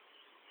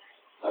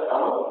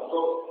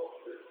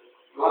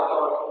last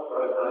time I talked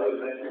about it, I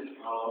mentioned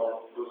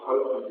was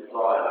hope and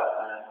desire,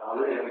 and I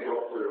really only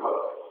got through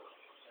hope.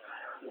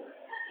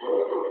 So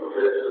I talked a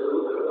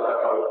little bit about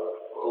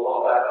hope, but a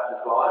lot about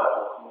desire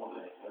this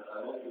morning, and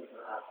I think we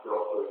can ask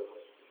God to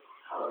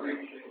kind of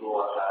rekindle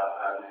our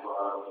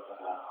desires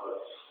and our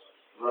hopes.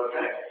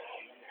 Okay?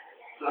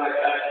 So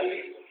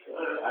actually,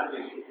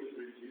 Andy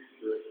was used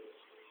to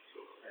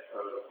echo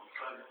the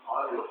same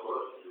highly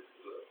authoritative,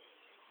 but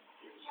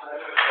it's the same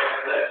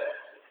as that.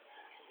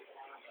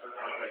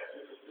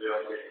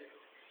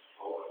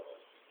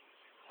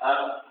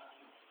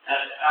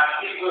 And our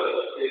key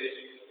verse is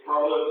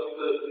Proverbs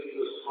 13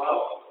 verse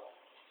 12.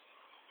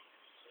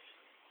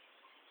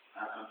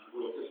 And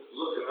we'll just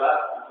look at that,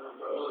 and then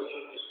we've got another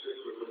chapter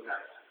scripture we'll look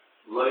at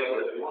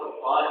later. If you want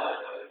to find that,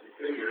 if you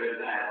figure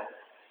it now,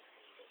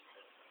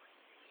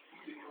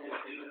 you can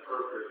make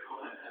inappropriate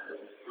comment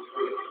because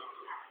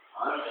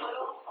I'm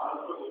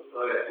going to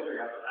say I think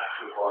that's an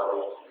actual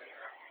Bible.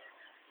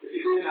 If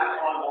you didn't have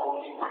time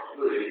on King 3,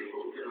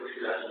 but we're going to read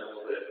that in a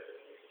little bit.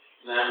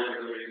 Now we're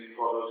going to read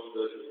Proverbs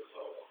 13 and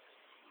 12.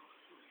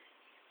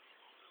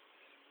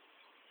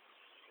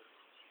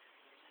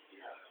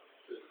 Yeah.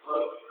 The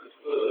hope is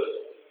first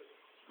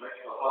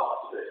makes the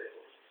heart sick.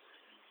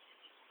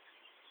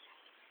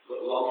 But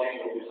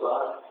longing or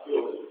desire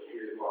fills the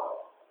tree of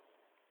life.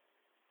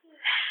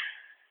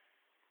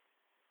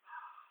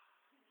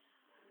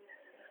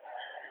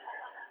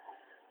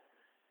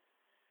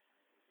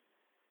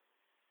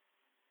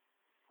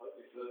 Hope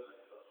is first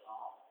makes the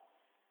heart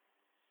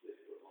sick,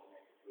 but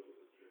longing or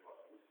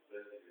fills the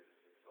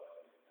tree of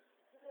life.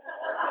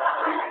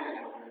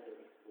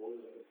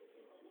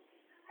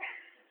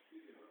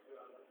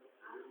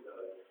 This is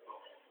very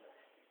exciting.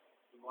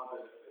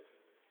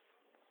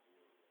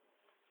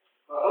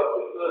 I hope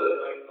the bird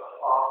makes the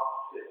heart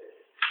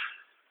sick.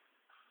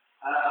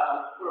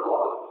 And for a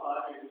lot of the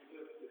time we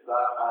interpret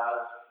that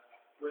as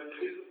when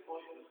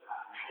disappointment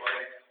happens,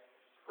 when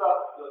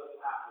stuff doesn't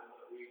happen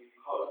that we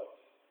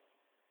hope,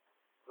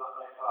 that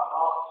makes our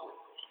heart sick.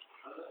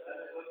 And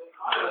there's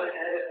kind of an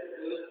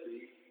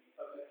inevitability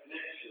of the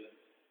connection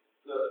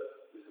that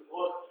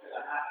disappointment's going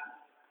to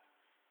happen.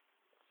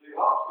 So your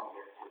heart's going to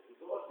get sick.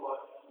 It's almost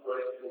like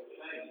unbreakable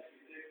chain if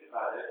you think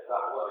about it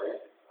that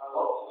way. And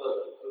lots of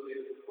those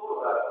believers have thought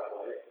about it that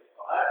way,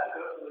 but I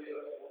actually don't believe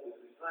that's what this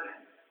is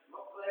saying. I'm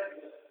not saying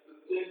that the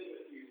thing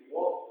that you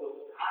want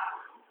doesn't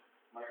happen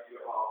makes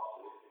your heart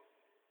sick.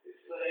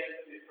 It's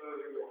saying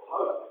deferring your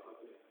hope for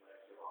things that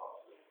makes your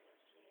heart sick.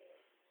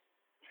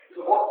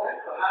 So what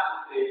tends to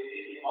happen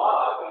in my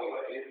life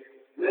anyway is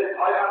that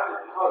I have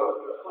this hope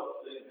of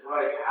something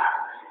great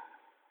happening,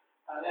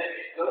 and then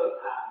it doesn't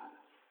happen.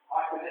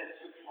 I can then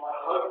switch my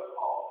hope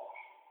off.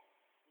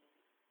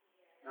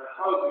 Now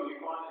hope,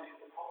 you find it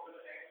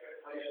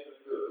expectation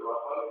of good, or I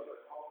hope a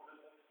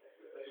confident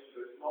expectation of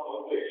good. It's not a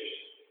wish,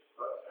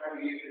 but how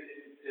we use it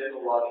in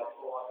general life,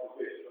 it's not like a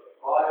wish. But the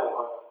Bible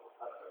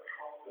has got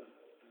confidence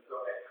and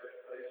got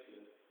expectation,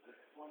 and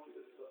it's pointed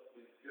at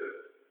something good,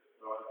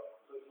 right?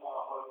 So it's not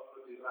a hope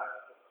for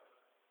disaster.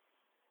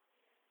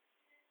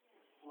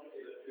 It's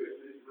pointed at good.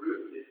 It's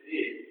rooted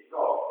in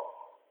God.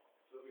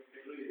 So we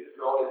can believe that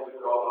God is the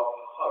God of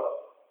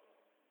hope.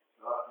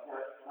 Right? He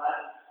has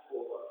plans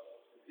for us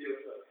to give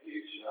us a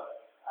future.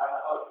 And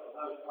hope that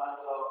those plans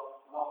are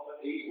not for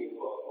evil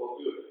but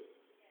for good.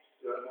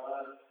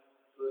 Jeremiah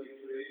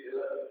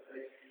 33:11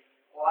 takes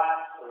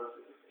plans for us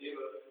to give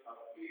us a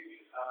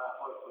future and a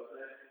hope, but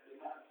then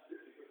in that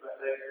specific effect,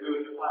 they're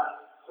good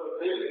plans. So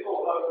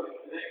biblical hope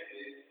is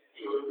connected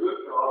to a good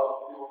God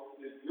who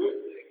wants to do good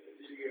things to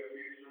give you a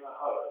future and a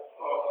hope.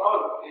 So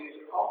hope is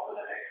a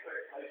confident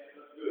expectation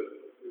of good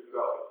from a good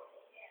God.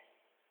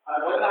 And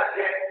when that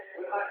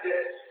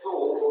gets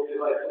stalled or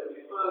delayed, so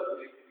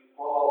firstly,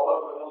 well, I'll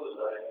hope another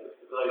day, because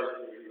today is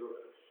really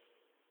good.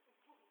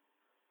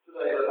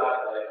 Today is a bad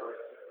day for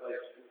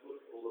expectations. Look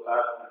at all the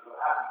bad things that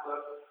happen. So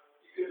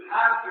you can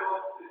have your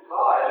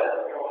desires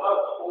and your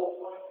hopes all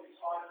pointing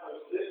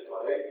signposts this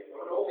way, and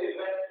when all the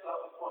events start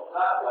to point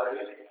that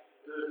way,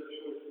 there is a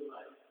choice to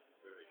make.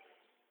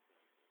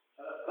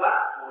 And at that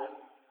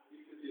point, you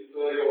can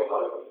defer your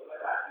hope. You say,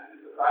 actually,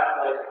 this is a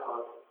bad day for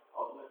hope.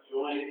 I'm going to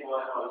join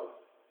my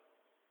hope.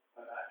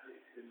 And actually,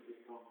 it's going to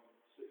become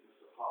sickness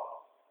of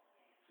heart.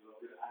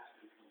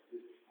 Actually become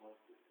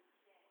disappointed.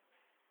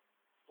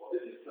 What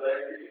this is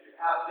saying is you can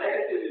have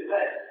negative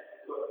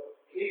events, but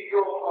keep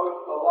your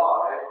hope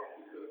alive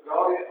because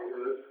God is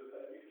good,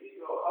 and if you keep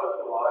your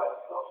hope alive,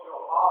 it stops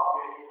your heart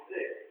getting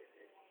sick.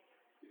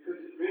 Because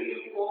it's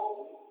really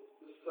important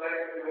to stay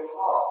with your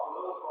heart.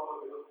 Another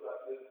problem we looked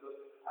at is that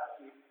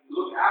actually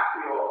look after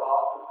your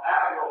heart, because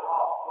out of your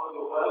heart flow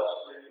the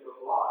wellspring of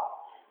life.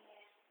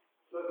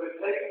 So we're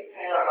taking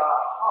care of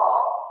our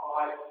heart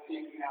by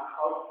keeping our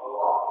hope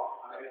alive.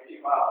 And we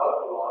keep our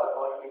hope alive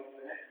by being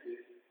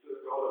connected to a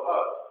God of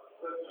hope.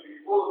 So to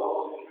be full of the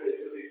Holy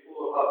Spirit, to be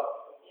full of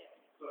hope.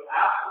 So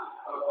absence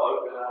of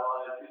hope in our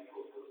lives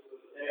equals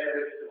there's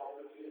areas and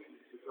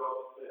opportunities for God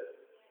to fit.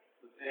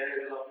 There's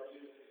areas and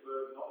opportunities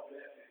where we're not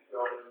connected to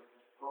God and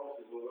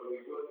promises, or where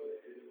we were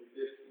connected and we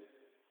did connect.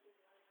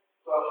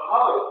 So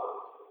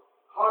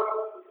hope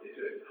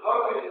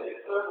is an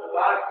eternal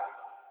value.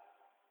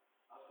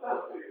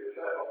 Some people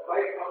say, well,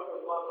 faith comes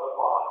from love of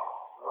life.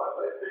 Alright,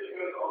 but this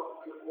goes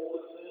on to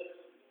all the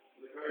sinners,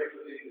 the great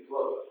disease as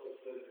well, as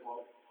says in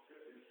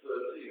Corinthians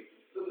 13.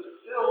 So there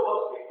still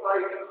must be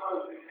faith and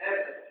hope in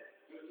heaven,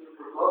 just as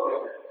we're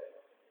loving it.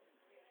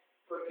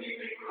 So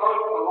keeping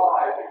hope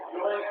alive,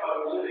 enjoying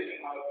hope, living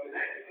in hope,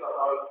 connected to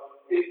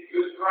hope, is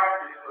good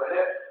practice for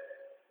heaven.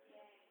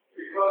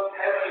 Because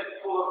heaven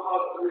is full of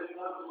hope, there is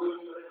no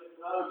delusion, there is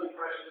no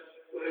depression,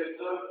 there is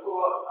no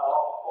poor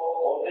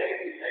or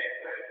negative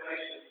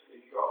expectations in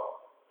God.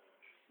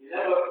 He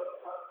never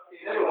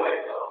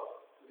wakes up,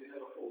 because he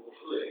never falls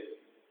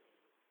asleep.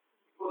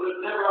 But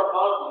there's never a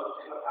moment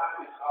in the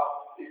passage of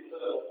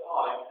eternal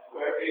time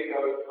where he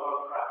goes,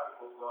 oh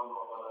crap, what's going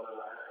on?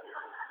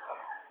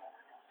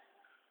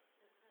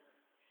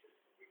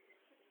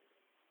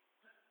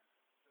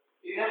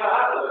 He never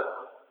has those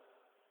moments.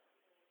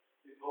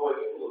 He's always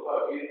full of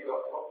hope. He's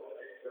got proper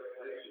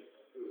expectations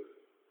of good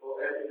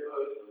for every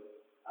person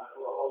and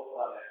for the whole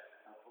planet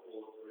and for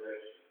all of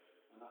creation.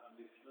 And that's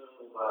an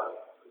eternal value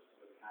that's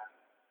going to be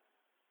happening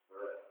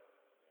forever.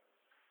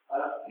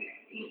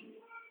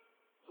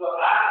 So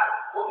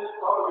what this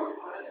probably is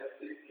telling us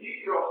is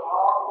keep your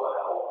heart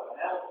well and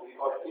healthy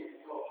by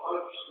keeping your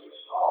hope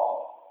switched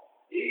on,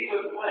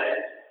 even when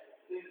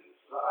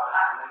things that are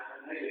happening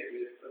are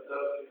negative and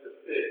don't seem to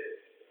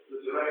fit the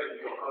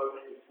direction your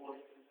hope is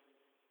pointing.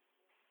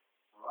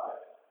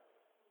 Alright?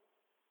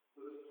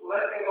 So there's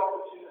plenty of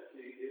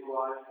opportunity in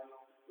life.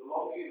 The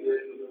longer you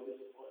live, the more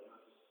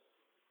disappointments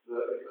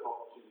there is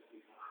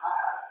opportunity to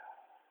have.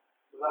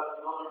 But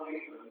that's not a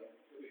reason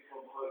to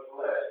become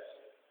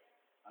hopeless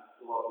and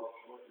to love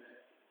disappointment.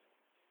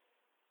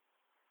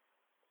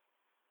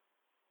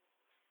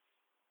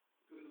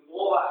 Because the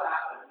more that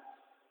happens,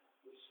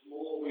 the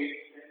more we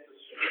tend to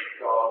strip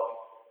God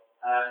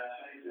and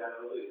change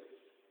our beliefs.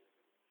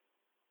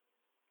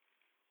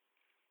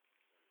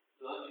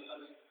 So let me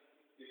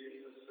give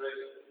you an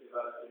illustration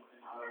about it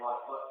in my own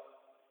life.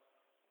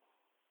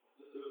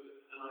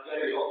 And I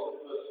gave you lots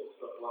of personal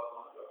stuff last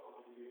night, but I'm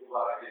going to give you all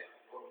that again.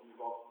 I'm going to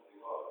move on to the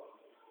world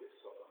and just get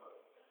stuff at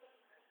home.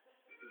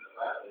 It's in the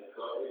bad thing,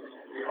 so we need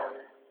to move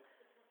on.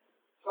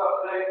 So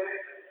the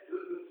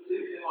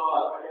things in my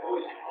life, I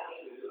always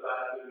conscious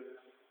about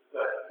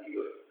that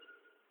healing.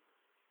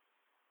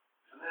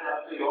 And then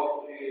I see all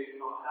the things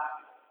not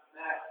happening.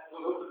 Now,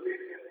 there was a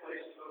big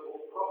temptation that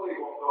probably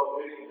what God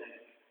really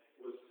meant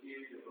was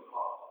healing of the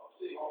heart. I'm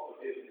seeing lots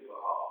of healing of the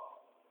heart.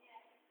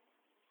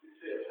 You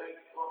see, I think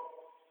it's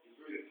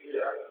really clear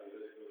actually,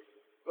 really good.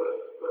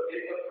 But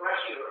in the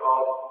pressure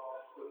of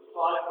the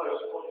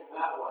signpost pointing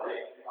that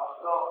way, I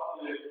start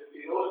to,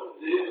 in order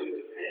to deal with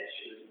the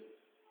tension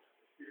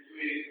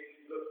between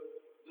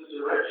the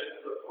direction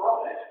of the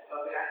promise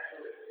and the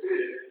actual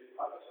experience,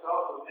 I can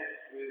start to mix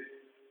with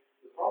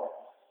the promise.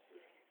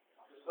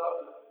 I can start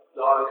to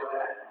dive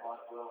down. I'm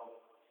like, well,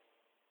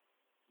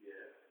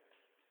 yeah,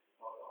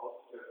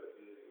 I'll step at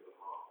the end of the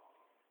heart.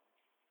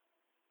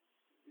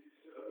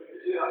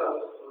 I'm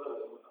not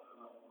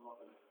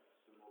going to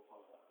spend more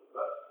time on that, but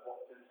that's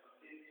what tends to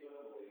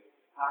internally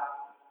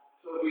happen.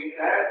 So we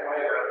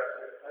downgrade our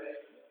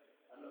expectations,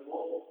 and the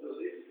less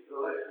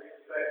we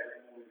expect,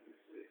 the more we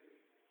receive.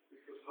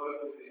 Because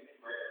hope is the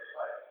intimate of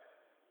faith.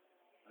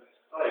 And it's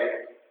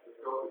faith that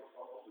God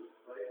responds to.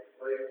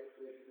 Faith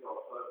is God.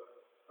 So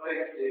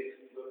faith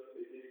is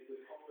the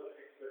confident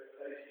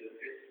expectation,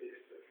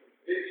 it's the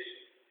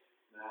conviction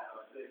now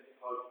of things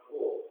hoped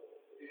for.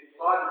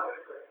 Inside of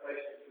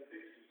expectation,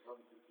 conviction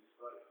comes with his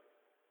faith.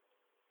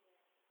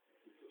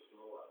 We just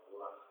saw that the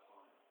last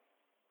time.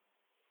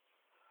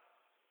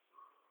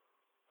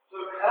 So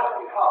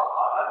healthy heart,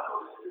 that's what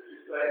the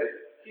scripture says.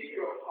 Keep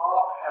your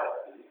heart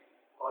healthy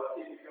by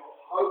keeping your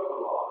hope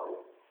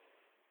alive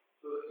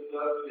so that you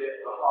don't get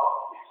the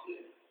heart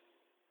itching.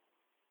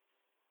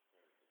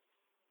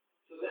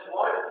 So then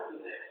why does the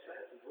next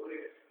sentence, what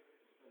is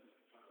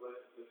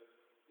translation,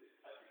 is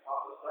actually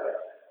part of the same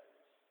sentence?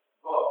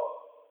 But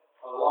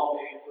a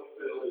longing to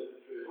fill with the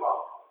true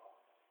love.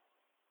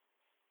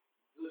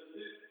 The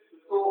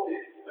thought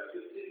is a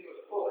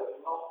continuous thought,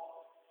 it's not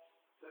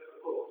separate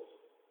thoughts.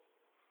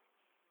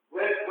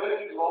 Where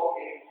do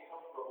longings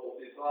come from, or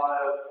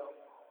desires come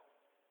from?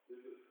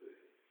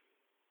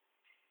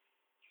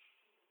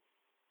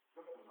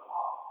 Come from the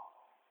heart.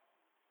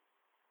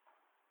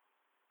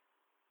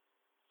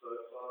 So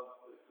it's going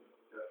to look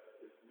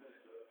at this minute.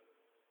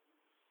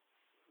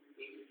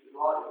 If you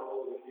like, the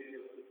Lord will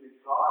give us the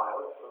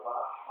desires of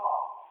our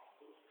heart.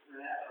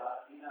 Coming out of our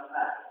inner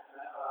man,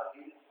 coming out of our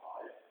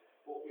inside,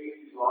 what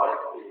we desire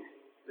is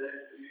then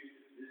produce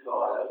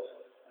desires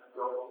and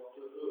go on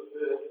to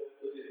fulfill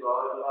the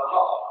desires of our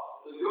heart.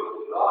 So your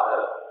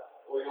desire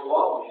or your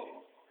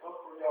longing come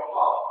from your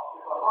heart.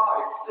 If the heart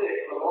is sick,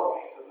 the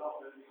longings are not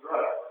going to be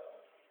great.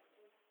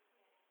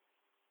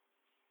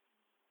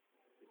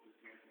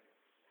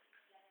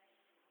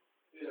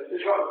 If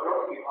you've got a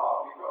broken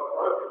heart, you've got a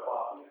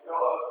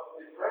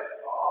depressed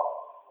heart,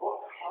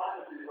 what kind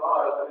of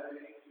desires are going to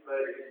be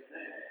incubated in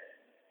there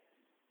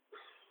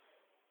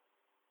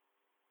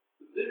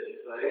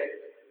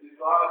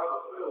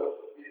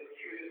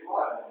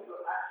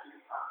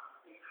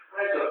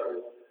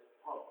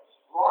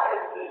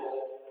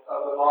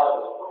the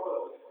Bible.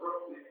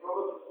 Proverbs is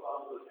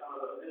kind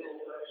of the middle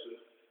section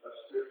of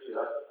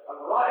Scripture. And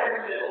right in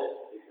the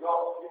middle, you've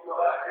got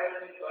a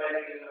heavenly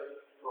lady in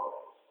the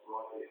promise,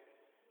 right here.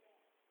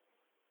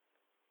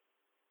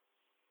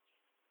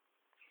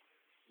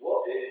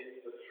 What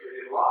is the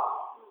tree of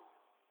life?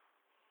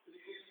 You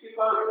can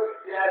skip over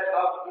it. Yeah, it's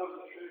up to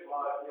the tree of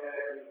life.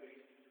 Yeah,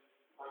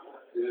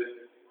 that's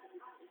good.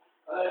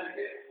 And then you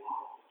get,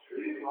 what? The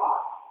tree of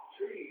life?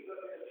 Trees. I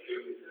mean, the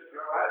trees that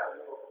grow out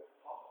of your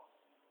promise.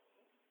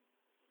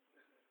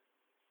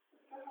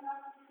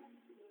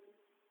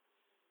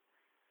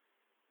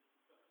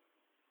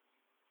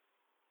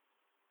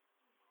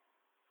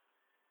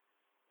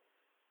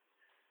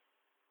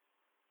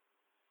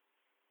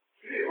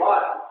 Tree of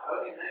life is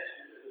only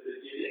mentioned at the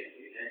beginning,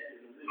 it ends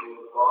in the middle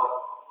of the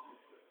Bible.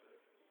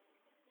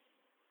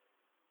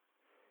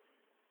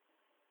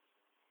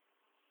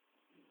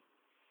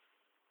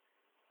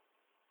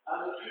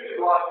 And the tree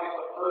of life is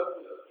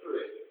opposed to the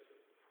tree.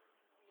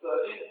 So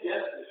in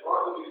Genesis,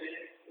 right at the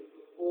beginning, there's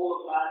the fall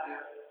of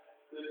man,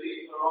 there's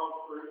eaten the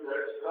wrong fruit,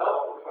 there's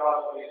fell from the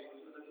Garden of Eden,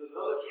 and there's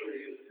another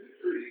tree, there's two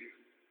trees,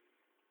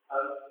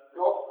 and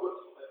God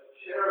puts a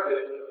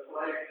cherubim with a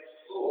flaming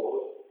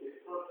sword in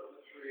front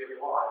of the tree of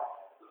life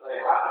that they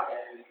haven't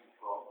yet eaten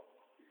from,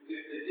 because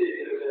if they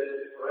did, they would end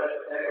it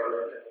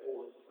forever and then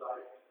fall into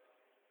state.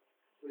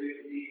 So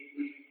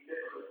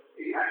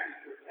he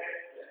actually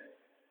protects them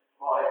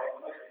by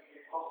making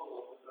it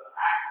possible to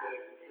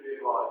access the tree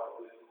of life at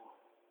this point.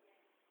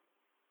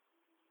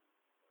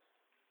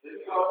 Then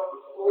you've got the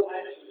four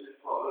mentions in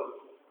Proverbs,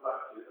 which we'll come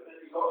back to, and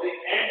then you've got the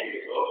end of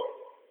the book,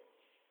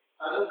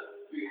 and then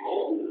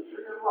behold the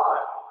tree of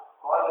life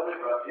by the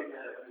river in the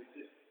heavenly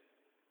city.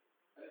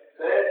 And it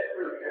bears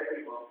fruit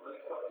every month, and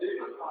it's got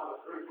different kinds of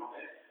fruit on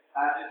it,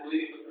 and it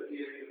leaves us the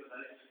healing of the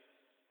nations.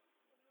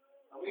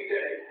 And we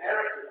get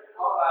inheritance,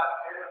 part of our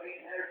heavenly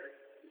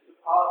inheritance is to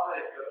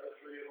partake of the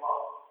tree of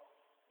life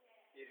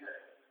in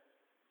heaven.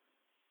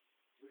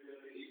 We're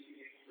going to be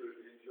eating its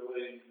fruit,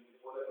 enjoying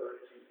whatever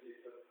its fruit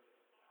is.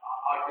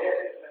 I guess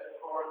it's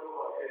metaphorical,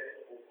 I guess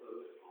it's also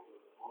literal, but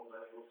one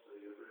day we'll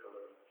see a river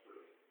and a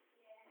tree,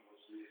 and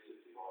we'll see a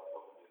city like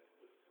on it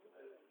that's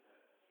made in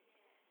heaven.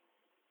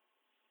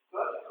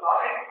 So that's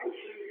exciting, which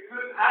we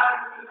could have,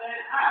 we could then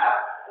have,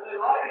 and then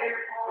right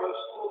here in Proverbs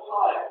 4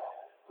 times,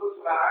 talks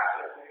about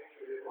accessing the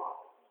tree of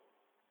life.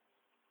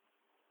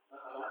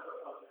 And I'm not going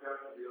to go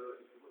into the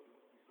other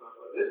things, but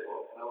this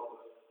one tells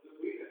us that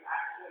we can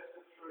access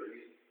the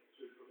tree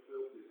to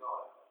fulfill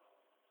desire.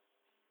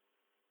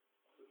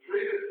 The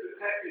tree that's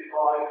protected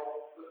by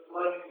the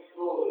flaming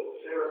sword of the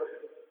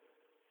cherubim.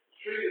 The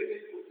tree that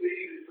didn't be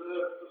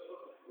reserved for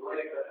some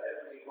later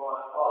heavenly by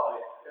and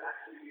by can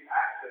actually be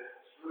accessed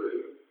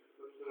through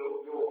your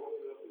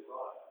fulfilled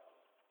desire.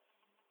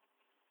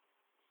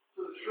 So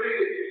the tree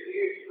that gives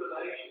years to the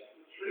nations,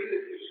 the tree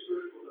that gives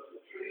fruitfulness,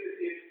 the tree that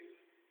gives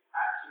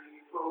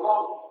actually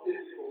prolonged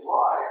physical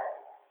life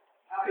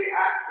can be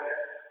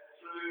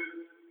accessed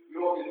through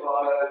your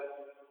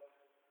desires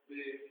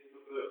being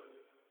fulfilled.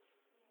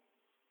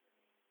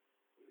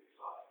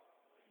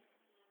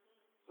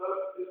 So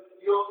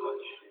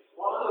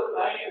one of the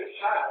major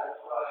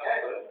channels for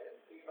heaven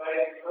is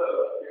made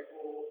first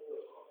before the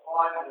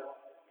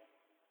final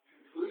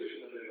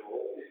conclusion of it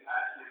all is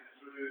actually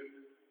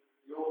through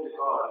your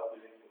desires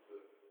being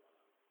fulfilled.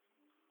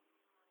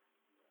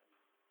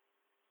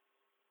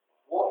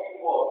 What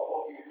you want,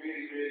 what you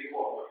really, really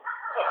want.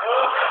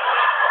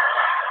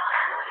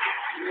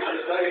 These are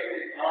the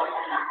basic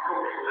 90s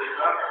cultural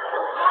examples.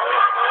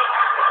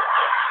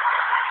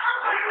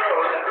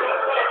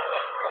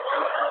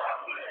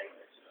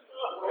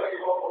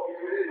 What you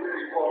really,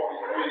 really want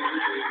is really,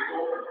 really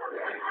important.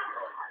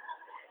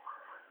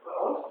 But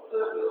on the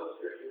surface of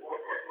Scripture, what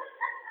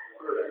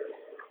is it?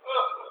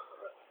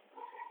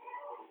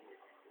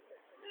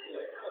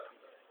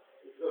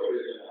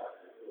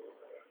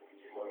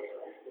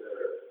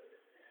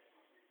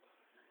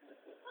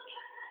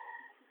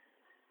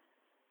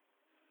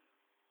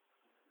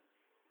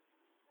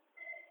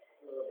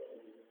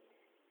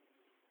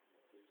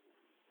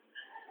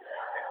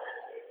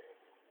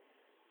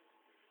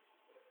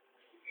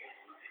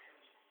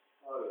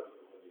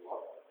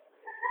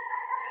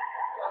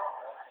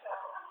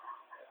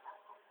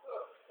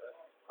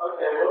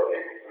 Okay, well,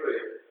 it's 3.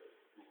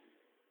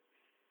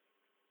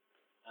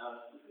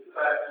 This is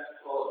about King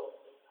Solomon.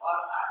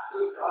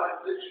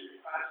 I'm literally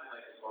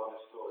fascinated by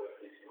this story. I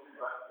keep coming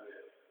back to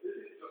it. This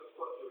is just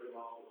such a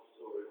remarkable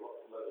story,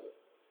 what's the level?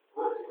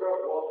 Let's go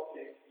 1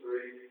 Kings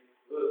 3,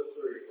 verse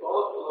 3.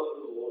 Solomon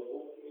loved the Lord,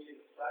 walking in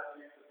the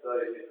statutes of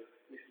David,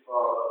 his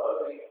father.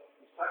 Only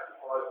he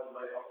sacrificed and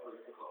made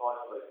offerings to the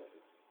high places.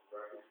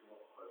 Brackets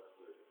not supposed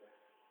to do it.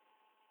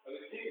 And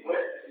the king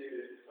went to give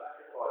him his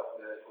sacrifice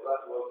there, for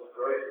that was the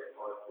greatest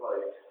high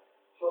place.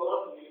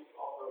 Solomon used to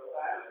offer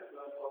 1,000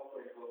 burnt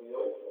offerings on the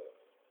altar.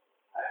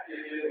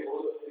 Actually, the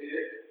Lord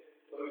appeared,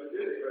 so he was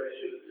doing where he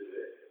should do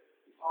it.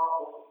 His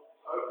heart wasn't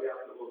totally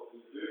out of the Lord,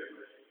 he was doing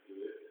where he should do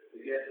it,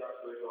 but yet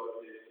that's where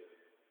God appeared to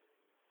him.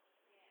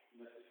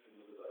 Message from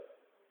another day.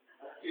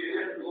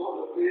 Actually, the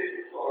Lord appeared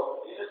to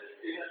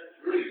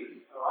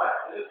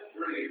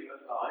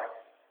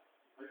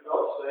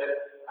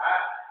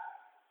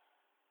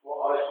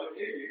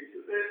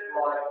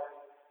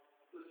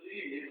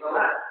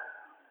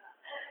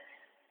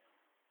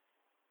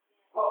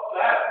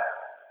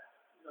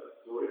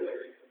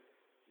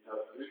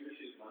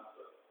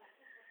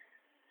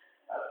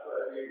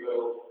very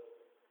well,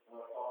 and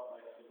I can't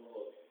make some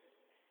noise.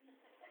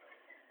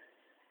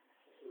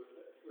 So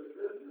it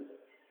isn't it?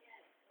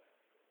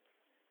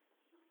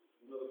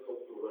 Another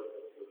cultural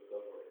reference, but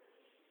don't worry.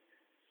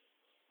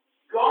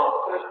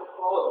 God says to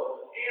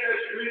Solomon in a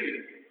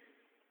dream,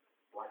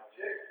 blank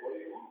check, what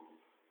do you want?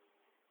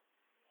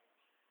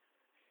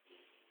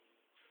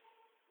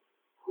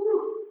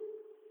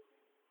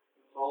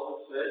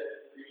 Solomon said,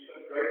 "You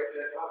show great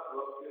steadfast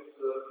love to your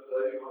servant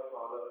David my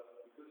father,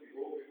 because he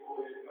walked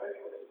before you in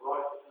faithfulness and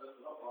righteousness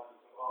and uprightness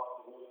of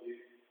heart towards you.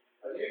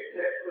 And you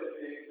kept with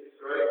him his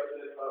great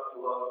steadfast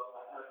love,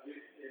 and have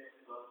given him a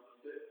son to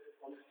sit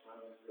on his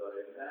throne this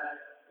day. And now,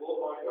 Lord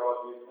my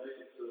God, you have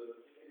made your servant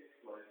in his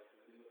place,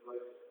 in the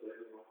place of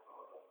David my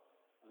father,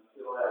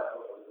 until I have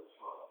got a little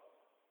child.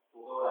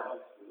 Although I am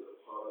just a little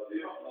child, I do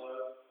not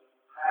know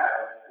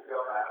how to go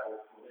out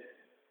or come in.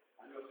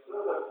 And your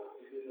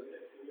servant is in the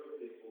midst of your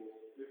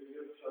people, whom you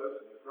have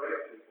chosen, a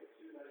great people,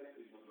 too many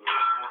to number of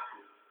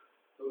houses.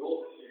 So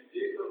Lord, you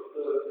did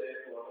observe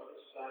therefore an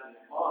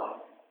understanding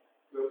mind,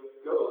 to have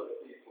governed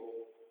people,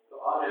 that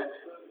I may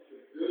discern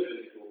between good and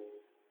evil,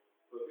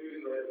 but who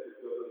is able to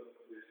govern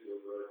this your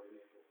great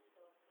people?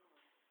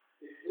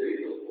 It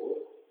pleased the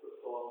Lord that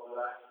Solomon had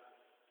asked.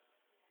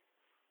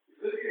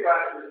 Because you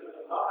asked this,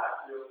 and not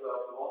ask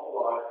yourself long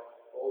life,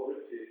 or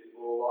riches,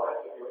 or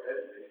life of your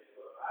enemies,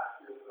 but ask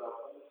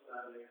yourself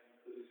understanding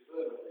the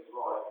discernment is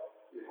right.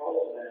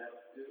 Behold now,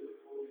 do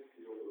according to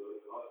your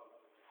word.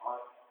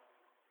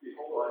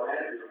 Behold, I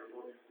am here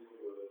according to your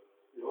word.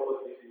 Behold, I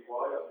give you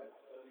wise and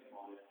discerning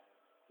mind,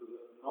 so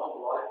that none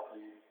like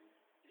you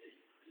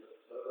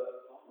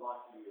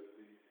has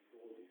been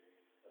before you,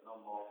 and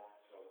none like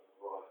shall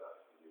rise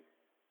after you.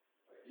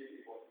 I give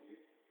you also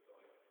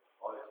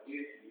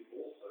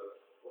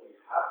what you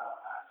have not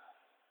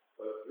asked,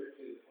 both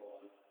riches and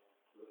honor,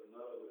 so that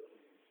no other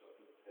king shall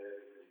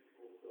compare with you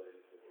all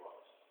days of your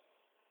life.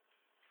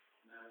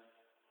 Now,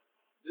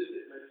 this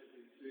is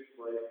mentioned in two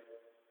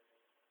places.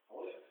 I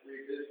want to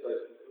read this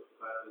place and talk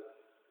about this.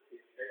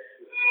 It's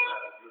extra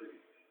about the dream.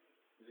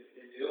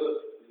 In the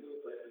other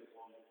place, in 1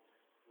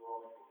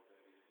 Chronicles,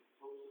 it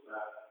talks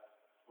about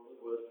one of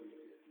the words we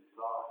use is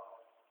desire.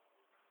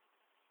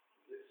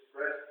 It's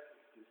expressed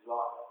its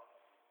desire.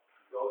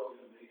 God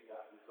didn't need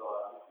that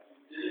desire.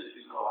 If you didn't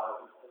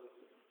desire this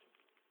person,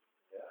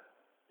 yeah.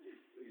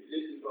 But you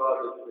did desire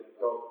this thing,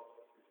 God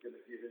is going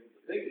to give him the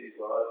thing he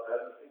desires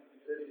and the thing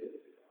he said he didn't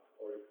desire.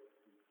 Or he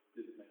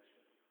didn't mention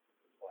it.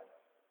 But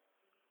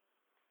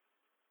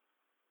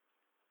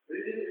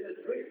he did it in a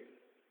dream.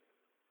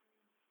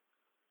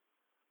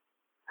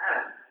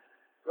 And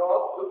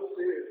God took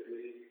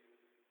seriously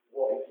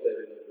what he said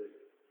in a dream.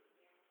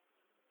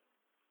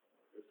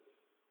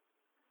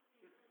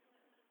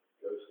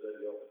 Go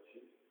steady on the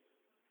cheek.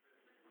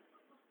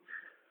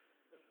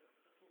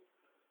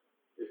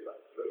 If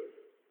that's true.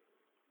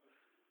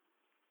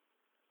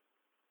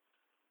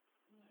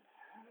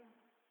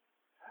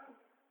 How?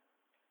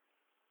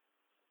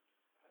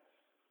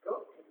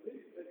 God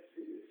completely takes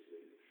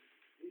seriously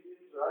his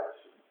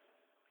interaction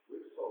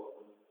with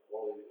Solomon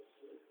while he was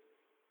asleep.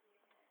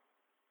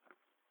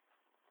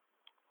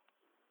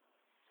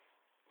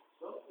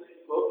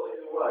 Something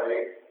bubbling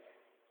away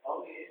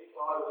on the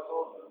inside of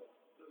Solomon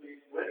that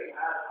means when he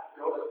had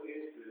God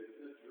appear to him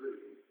in a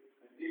dream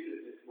and gives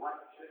him this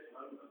blank check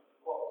moment,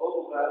 what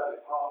bubbles out of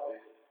his heart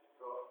is,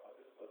 God, I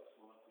just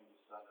want to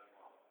understand your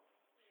heart.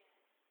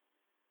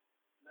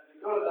 Now you've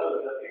got to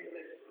know that in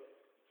this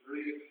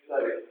dream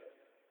state,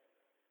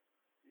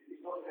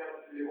 he's not going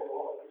to do what a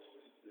lot of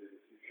Christians do.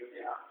 You should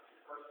ask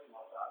a question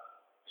like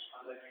that,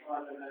 and they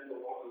try and remember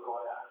what the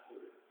right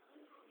answer is.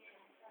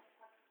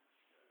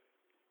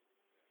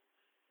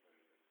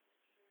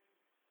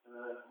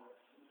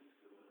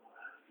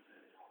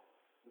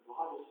 The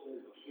Bible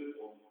says I should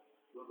want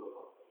brother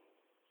love.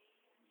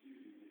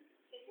 Usually,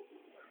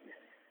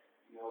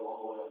 a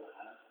long way on the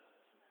hand.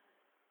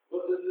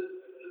 But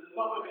there's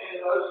not going to be any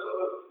of those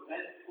sort of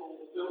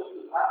mental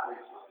filters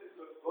happening. Something's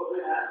sort of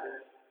bubbling out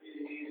in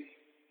his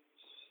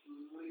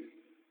sleep.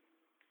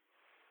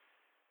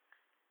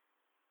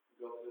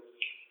 God says,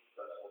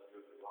 that's what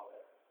you're going to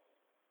like.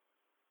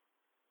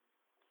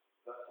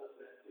 That's what's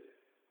sensitive.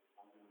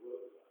 I'm going to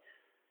work with that.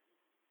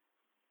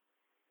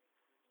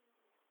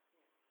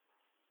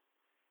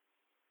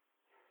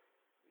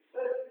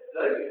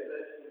 David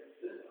says something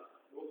similar.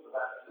 He talks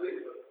about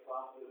sleep at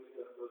Psalm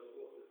 37 verse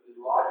 4. It says,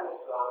 delight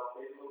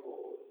yourself in the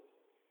Lord,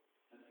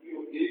 and he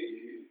will give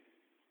you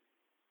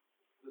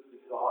the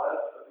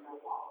desires of your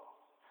heart.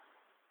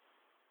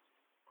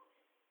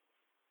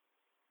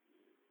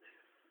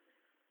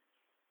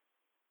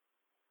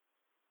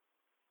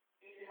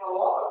 In a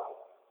lot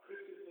of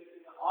Christian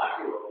thinking that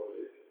I grew up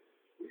with,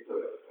 we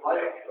put a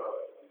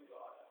flamethrower to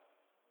desire.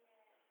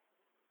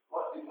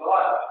 What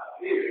desire?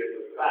 Period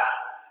was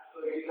bad.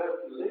 So you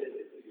don't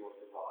listen to your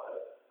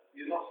desires.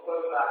 You're not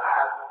supposed to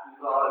have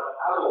desires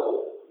at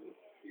all.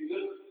 You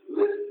just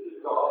listen to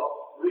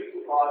God, read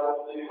the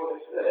Bible, see what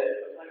it says,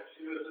 and make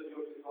sure that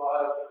your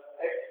desires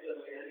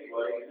externally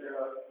anyway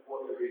mirror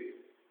what you're reading.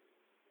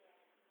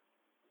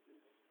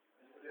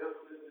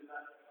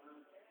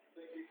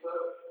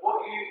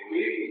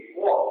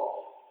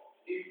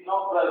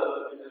 not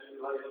relevant in this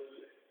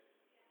relationship.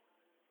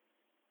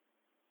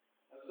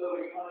 And so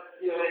we kind of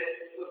kill it,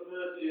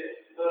 submerge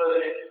it,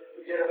 burn it,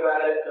 forget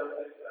about it, don't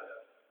think about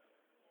it.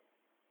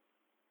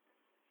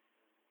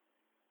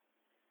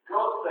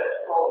 God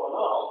set Solomon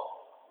up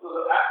so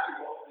that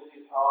actually what's in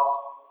his heart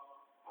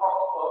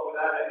pops up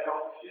without any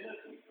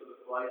opportunity for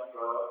the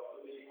flamethrower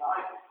to be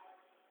ignited.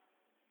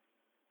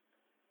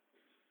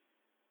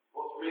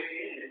 What's really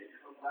in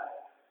it comes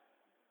out.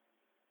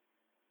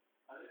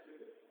 And it's a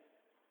good thing.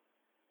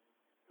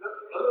 The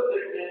other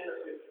thing then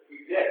that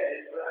we get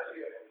is we're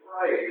actually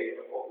afraid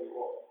of what we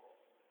want.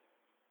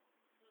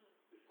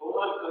 It's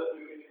almost that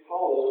we've been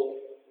told,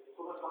 it's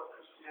almost like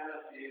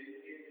Christianity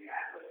is in the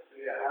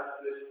atmosphere as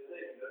this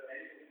thing that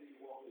anything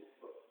you want is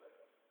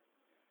suspect.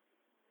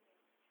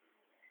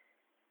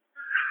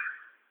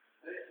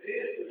 And it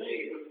appears to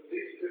me with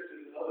these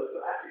Christians and others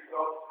that actually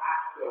God's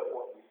after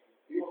what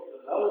he wants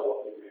to know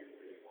what we really,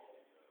 really want.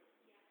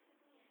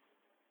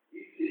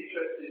 He's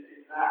interested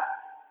in that.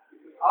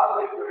 Because I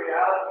believe the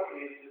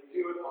reality is that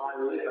you and I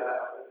live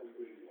out what we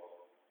really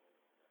want.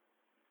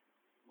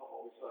 Not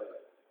what we say.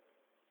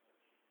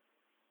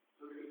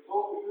 So we can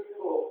talk a good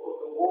talk, but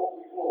the walk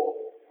we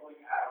walk is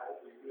coming out of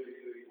what we really,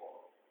 really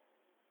want.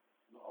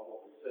 Not of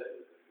what we said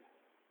we really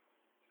want.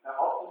 Now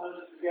often when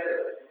they're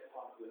together,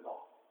 sometimes they're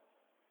not.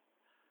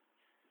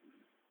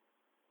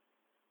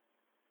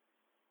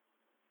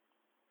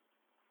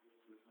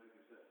 This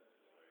makes sense.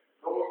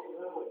 God wants to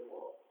know what you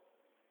want.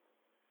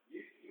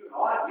 You and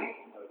I need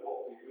to know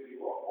what we really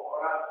want, what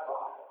are our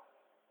desires.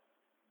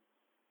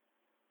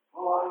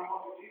 Oh, I don't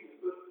want Jesus,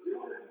 but do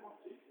I really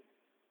want Jesus?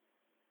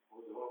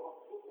 Or do I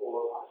want football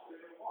and ice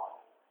cream and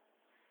wine?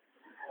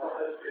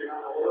 Ice cream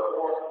and all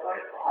at the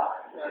same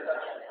time.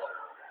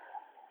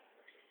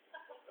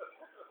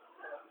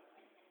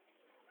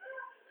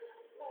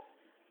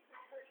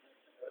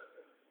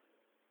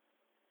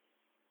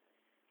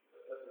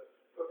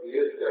 A couple of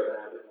years ago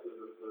now, there was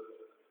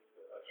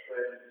a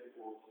trend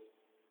towards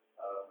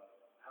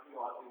having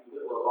like these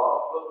little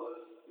alarm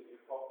buzzers in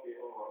your pocket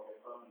or on your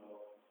phone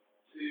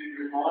to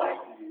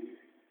remind you,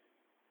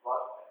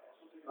 like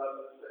something like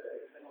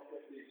this, 10 or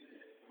 15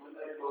 minutes, when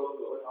they both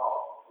going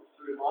off, just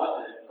to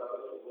remind them about a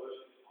little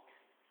worship song.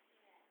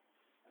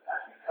 And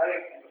actually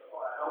came from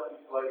quite a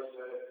healthy place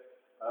where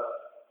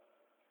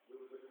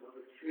there was a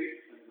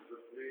retreat centre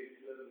for free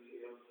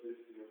Germany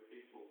inclusivity of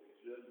people in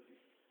Germany.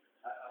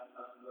 And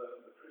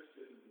the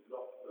Christian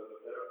doctor, the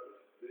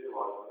therapist,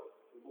 realised that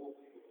the more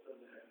people send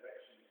their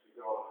infections to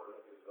go on a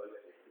regular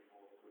basis, the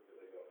more quicker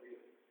they got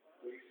healed.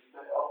 So you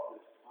set up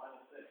this kind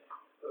of thing.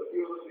 So if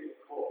you were looking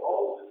for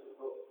all this,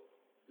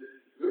 this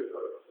is good for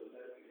us, and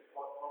then we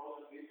quite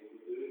promising people to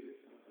do this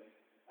kind of thing.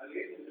 And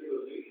in the middle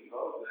of the meeting, I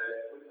was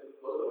there, when the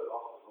blood went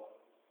off, I was like,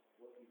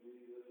 what do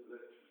you do?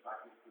 Let's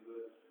back into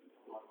the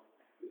like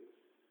this.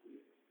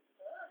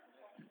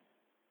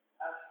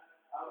 And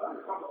I was having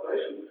a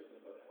conversation with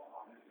somebody.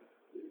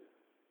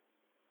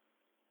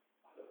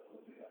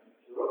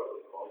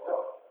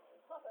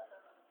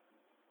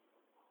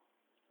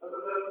 And the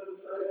person will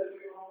say that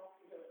you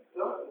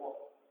don't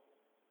want.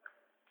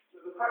 So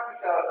the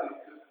practicality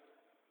is just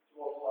to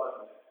one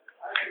side of it.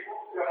 Actually,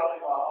 what's going on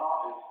in my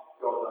heart is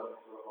God only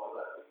for a while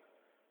that.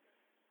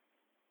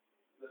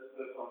 That's the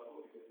first one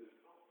because if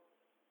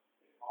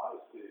I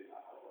was doing that,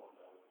 I don't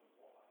know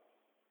why.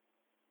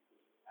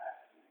 Because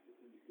actually,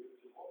 it's going to be good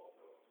to watch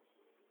God.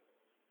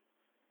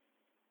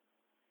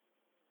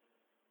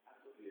 And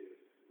to be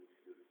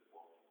good to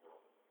watch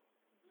God.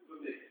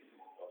 For me, to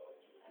watch God.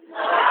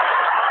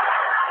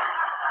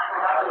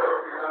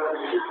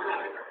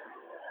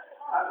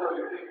 That's what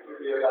you think would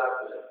be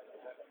about it.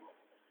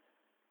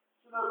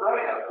 It's a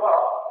no-brainer,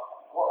 but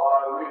what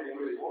I really,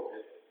 really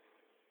wanted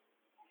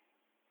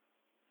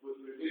was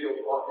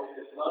revealed like in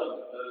this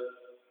moment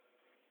as,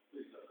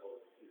 please don't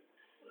bother me.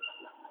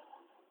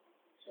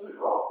 Something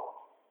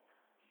wrong.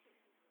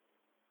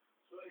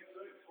 Something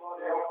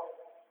slightly off.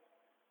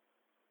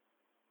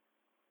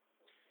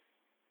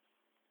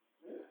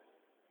 Yeah.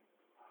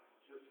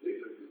 Just these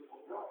are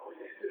beautiful God.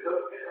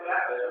 Don't get that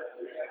out there.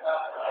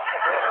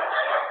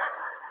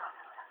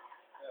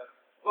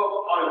 But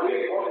I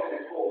really wanted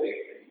to call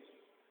these things.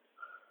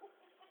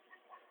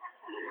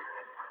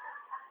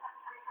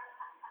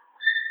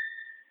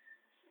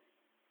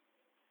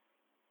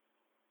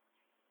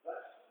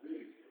 That's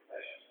really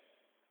professional.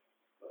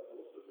 That's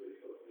also really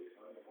healthy. If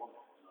I only want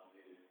it, then I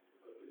need it to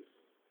go do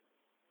something.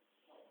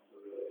 The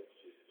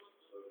relationship.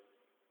 So,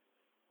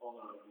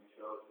 honor and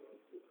each other and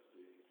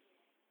intimacy.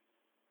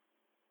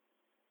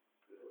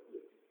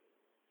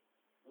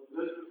 And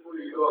this is before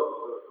you go out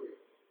to the quick.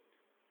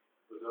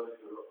 But don't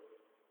interrupt.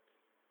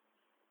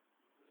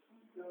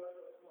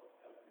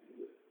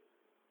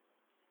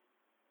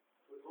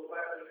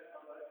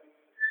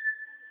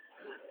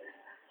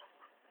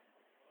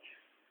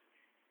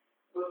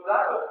 But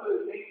that was the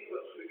need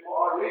of what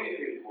I really,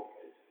 really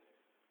wanted,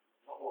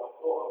 not what I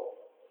thought I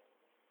wanted.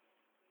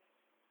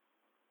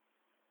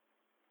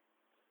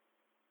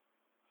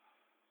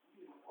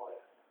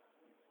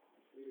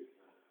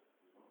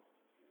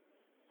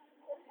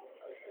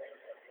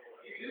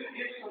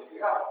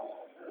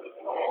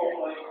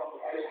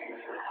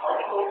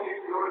 talking,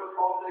 you're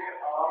responding,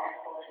 and I'm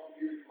responding,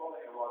 you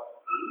responding. I'm like,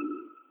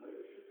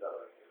 maybe we should go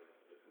here.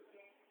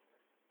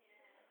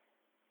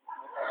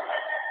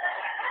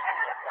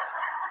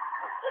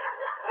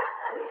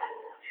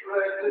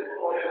 Shred this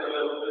point a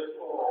little bit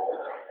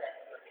more.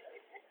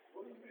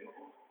 What do you mean?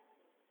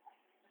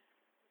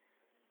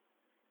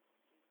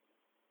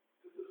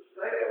 Because the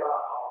state of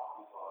our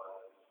heart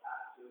desires is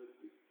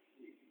absolutely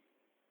key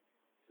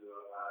to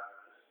our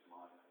Christian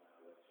life and our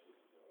relationship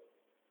with God.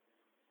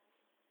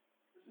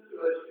 This is a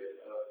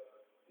relationship of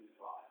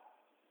desire,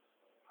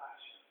 of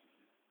passion.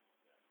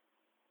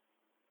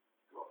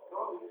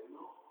 God is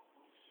not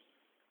pushing.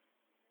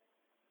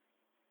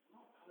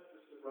 Not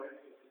purposely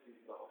raising us to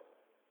desire.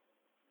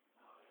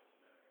 No, it's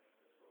Merrick.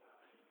 That's what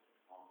happened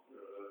on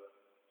just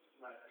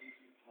about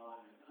Easter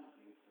time in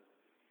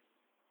 1970.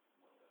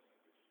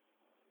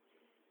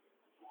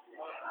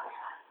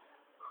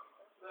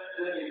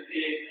 Then you see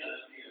it,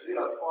 and you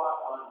know,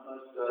 quiet on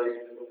those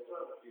days, and you'll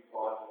throw a few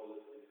Bibles,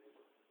 and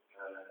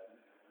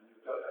you'll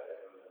go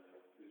there, and then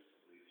you'll do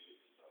some leadership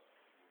stuff,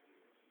 and you'll give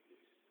them some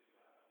gifts to do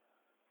that.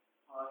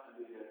 I can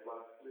do that,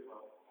 but do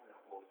well, carry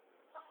on board.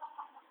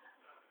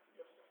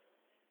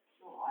 It's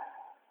all right.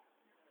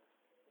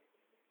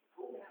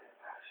 Call me out of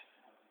passion,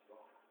 how do you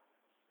like?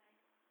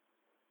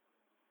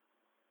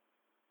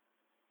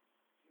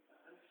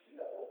 And you see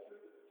that all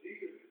through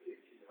Jesus'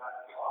 teaching about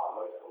the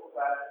Bible, it's all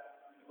about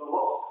the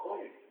lost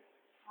coin,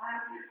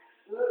 frantic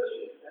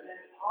searching, and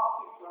then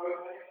partly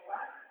throwing it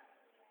back.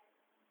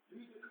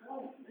 Who's the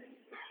coin? Me.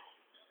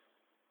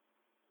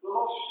 The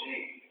lost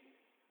sheep.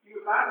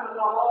 You abandon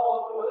the whole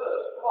of the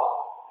earth. What?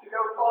 To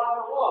go find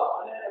the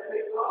what? And then a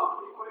big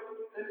laugh. And all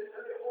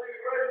your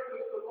friends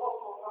because the lost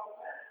will come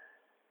back.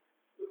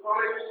 The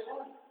prodigal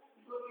son.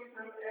 He's looking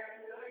for him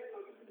every day,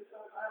 looking for his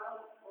own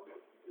house, looking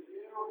for the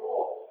year or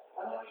more.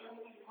 And then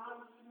he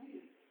comes to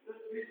me. The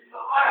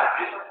desire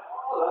is a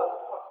father.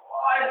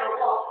 I know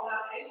lost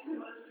now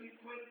intimacy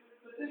with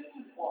the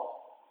distant one.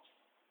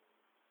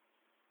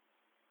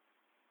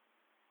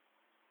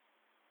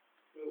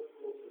 Phil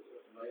Porter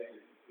is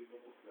amazing. He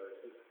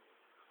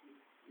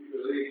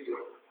believes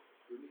that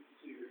we need to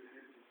see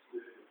repentance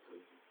differently.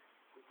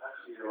 It's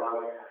actually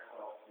allowing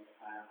ourselves to be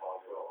found by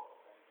God.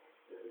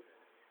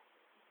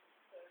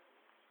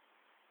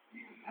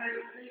 You can pay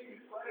the fee, you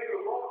can play the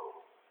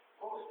rock.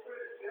 Holy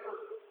Spirit is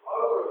jealous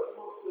over us. He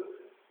wants to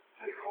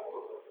take hold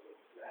of us.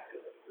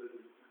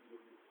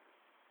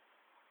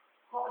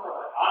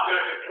 I'm going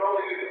to control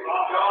you because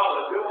I'm God,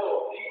 and you're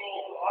evil,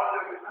 so I'm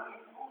going to become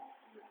evil.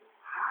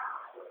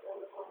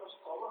 That's what the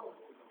Solomon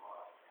is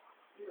about.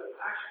 He's a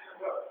passionate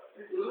God.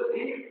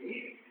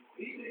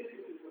 He thinks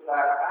this is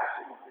about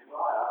passion and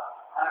desire,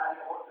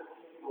 and he wants to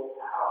kindle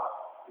power,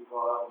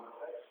 desire, and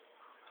affection.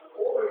 And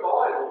all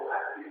revival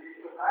actually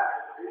is about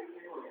the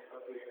rekindling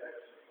of the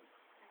affection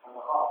and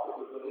the heart of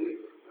the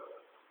believers.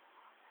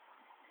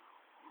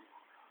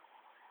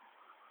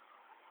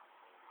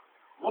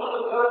 One of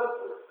the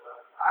purposes,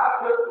 our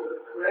purpose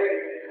of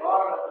creating an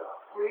environment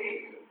of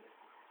freedom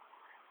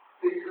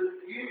is that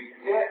you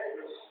get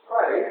the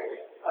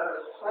space and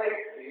the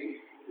safety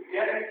to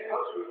get in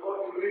touch with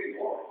what you really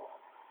want.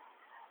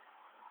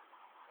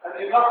 And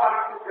you're not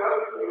having to go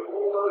through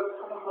all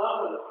those kind of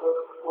moments of,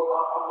 well,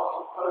 I'm not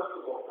supposed to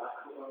want that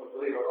because I'm a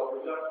believer,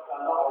 or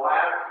I'm not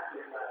allowed to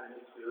do that in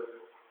this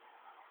church.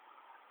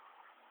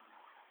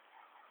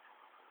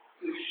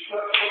 To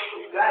shut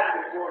you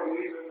down before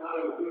you even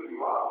know who you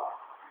are.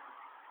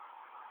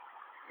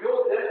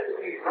 Your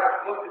destiny is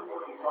wrapped up in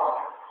what you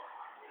are.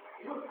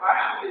 You were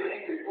fashioned in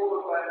Him before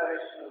the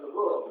foundation of the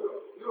world.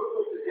 You were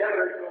put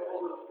together in your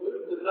mother's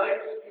womb. The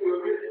days that you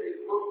were written in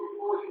His book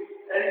before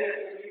any of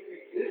them even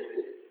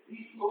existed.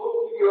 He thought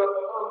that you are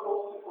so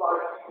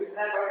multiplied you could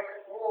never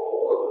explore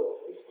all of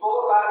them. He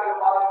thought about your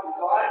life,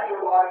 designed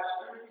your life,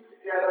 screwed you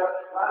together,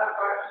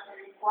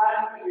 manufactured you,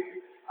 planned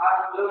you,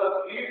 and done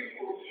a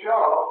beautiful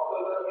job so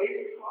that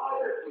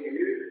inside of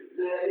you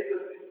there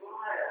is a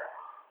desire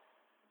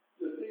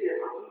to be a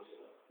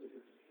closer, to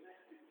be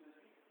connected to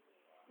Him.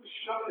 We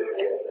shut it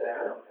all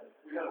down,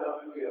 we don't know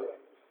who we are.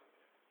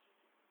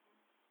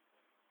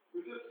 We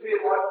just feel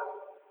like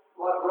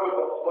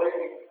robots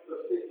waiting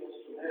for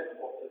signals from Him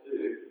what to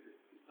do.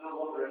 It's no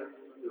longer an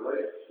intimate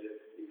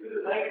relationship. He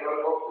could have made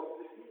robots at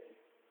the beginning.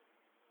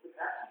 But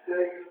actually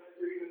gave them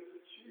freedom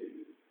to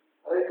choose.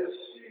 They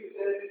pursued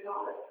their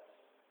desires.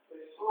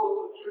 They saw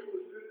that the truth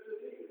was good to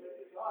them, and they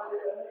desired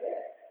it, and they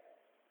ate.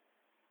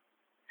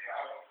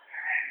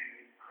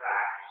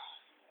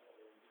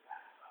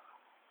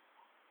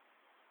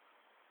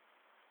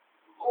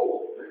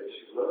 Oh, maybe you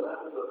should learn that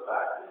from the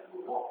fact that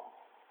you want.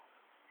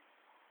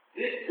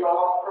 Did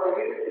God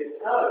prohibit it?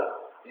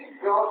 No. Did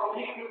God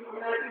keep you from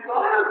their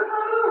desires?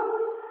 No.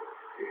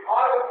 If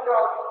I was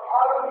God,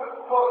 I would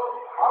have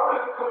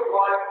put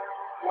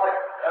like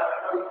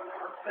those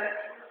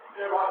consensus,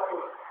 they're like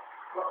you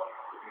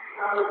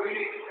have a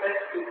really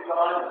expensive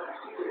diamond, you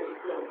see it in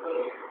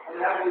film, and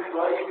you have these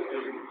laser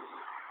beams.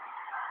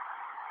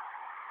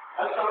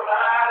 And so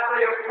as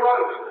they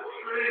approach the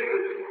tree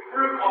with the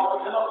fruit on them,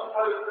 they're not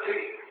supposed to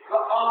eat. The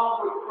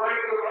arm was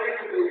great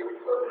amazingly,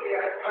 suddenly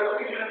a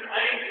legion of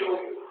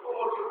angels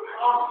called to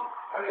come.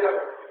 And you go,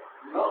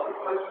 you're not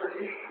supposed to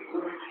eat the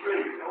blooming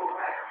tree, all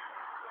right.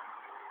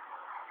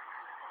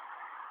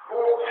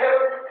 Or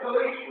heaven's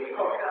police will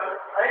come out,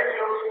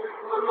 angels with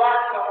blue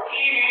lights on,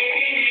 eat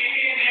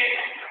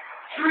it.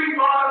 3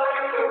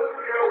 violators,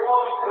 you're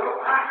one,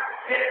 don't pass,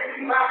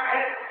 hit me back,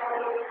 head,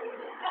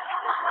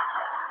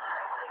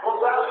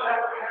 well, that's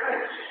how it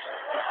is.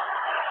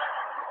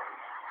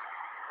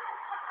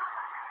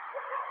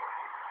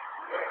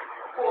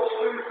 Poor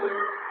Susan,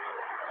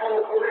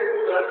 all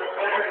political and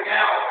everything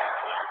else.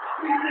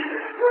 He said,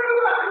 "Where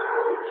are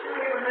you?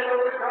 Tree in the middle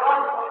of the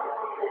garden."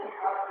 Walking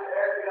past the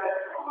area,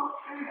 "Oh,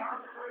 tree,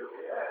 nice tree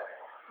there.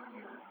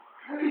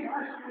 Tree,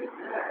 nice tree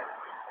there."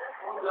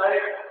 One day,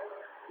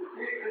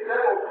 the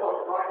devil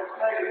comes like a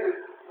snake and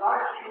says,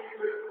 "Nice tree,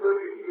 good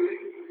fruit, you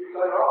eat it, you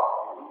go off."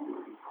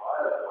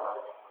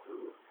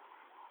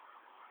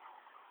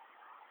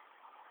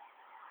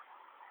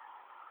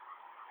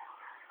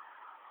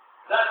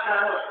 That's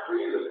how much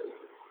freedom.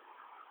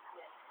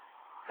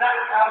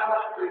 That's how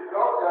much freedom.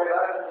 God gave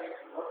Adam and Eve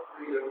enough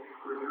freedom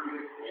to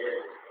remove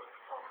everything.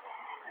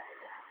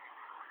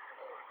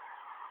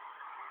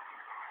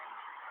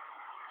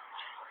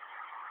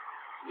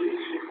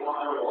 Leadership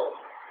 101.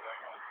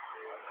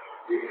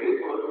 These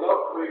people have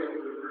enough freedom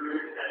to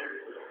remove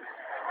everything.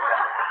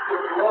 To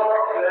blow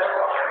up their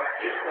lives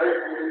if they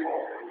really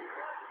want to.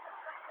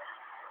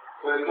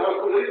 There's no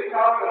police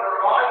car that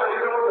arrives at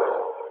your door.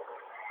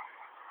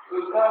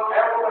 There's no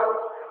elbow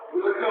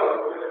with a gun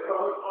with a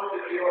gun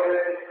pointed to your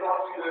head and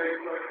starts you doing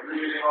something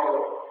really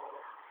horrible.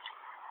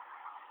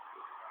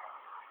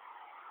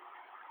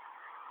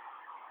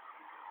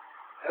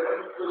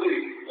 Heaven's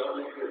police don't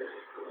exist,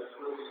 but they're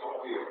still not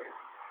here.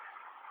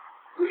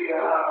 This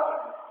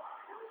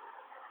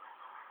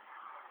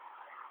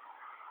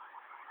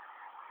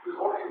is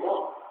what you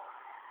want.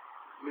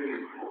 Really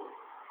important.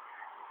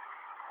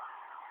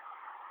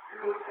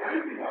 Because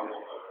everything I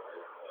want.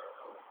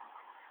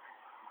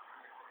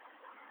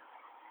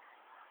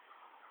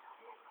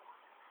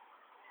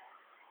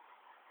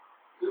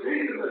 The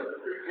reason that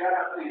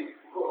Christianity is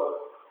full of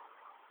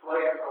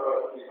blame for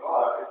us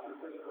desire is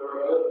because there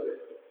are others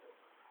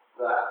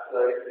that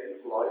say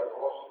things like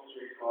Colossians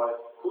 3:5,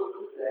 put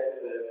to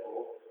death,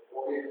 therefore,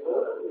 what is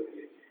earthly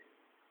in you,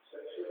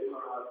 sexual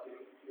immorality,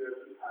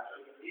 impurity,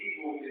 passion,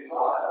 evil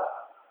desire,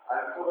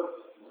 and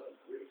covetousness,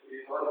 which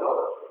is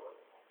idolatry.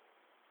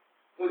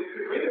 So you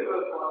could read a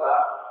verse like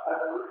that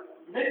and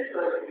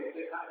mistakenly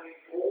think that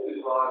means all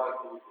desire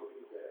can be put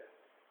to death.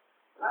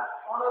 And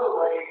that's one of the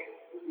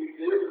ways that we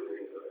deal with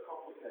things that are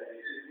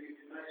complicated, is we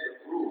make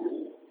a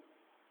rule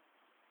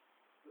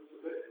that's a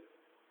bit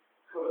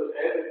covers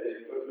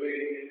everything, but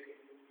really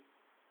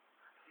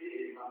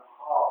is the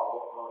heart of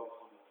what God is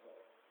trying to say.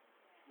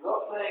 I'm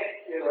not saying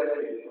kill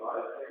every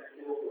desire, I'm saying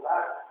kill the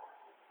bad.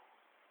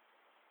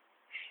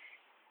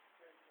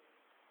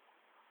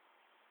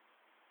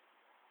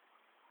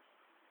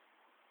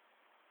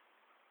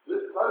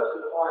 We're supposed to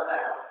find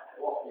out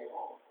what we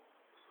want.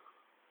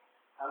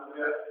 And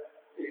we're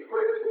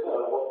equipped to know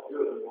what's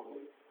good and what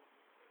isn't.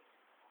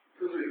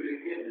 Because we've been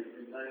given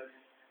in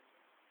nature.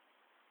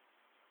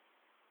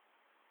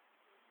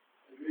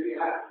 We really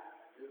have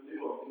a new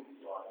one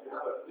in life. We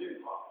have a new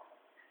heart.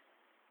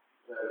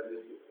 There it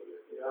is.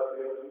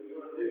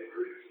 You're a new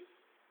creature.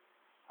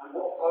 And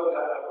what flows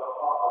out of the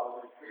heart of a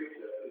new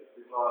creature is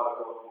the desire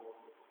of God.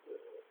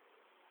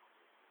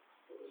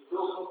 But there's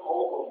still some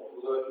old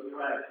ones lurking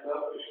around,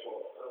 selfish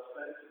ones,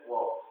 self-centered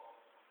ones,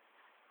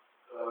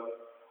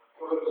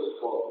 covetous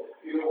ones,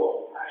 pure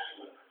ones,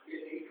 passionate,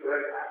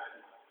 incorrect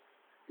actions,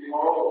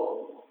 immoral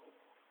ones.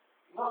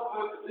 You're not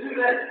supposed to do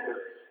that.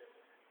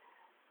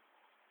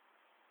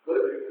 But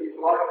it's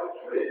like the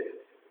tree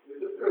with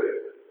the fruit.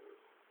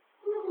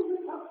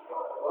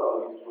 Well,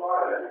 you try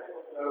it,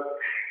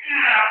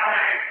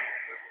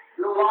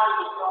 your life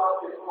will start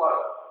to flow.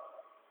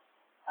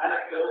 And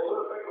it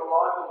will affect the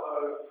life of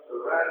those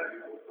around you,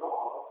 but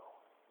God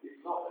is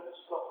not going to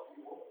stop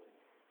you wanting.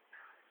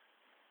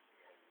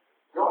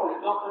 God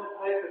is not going to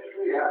take the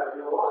tree out of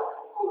your life.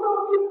 Oh, God,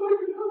 you're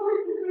taking it away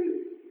from me.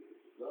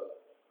 Look,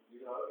 you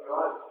know,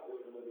 God is still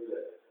going to do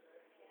that.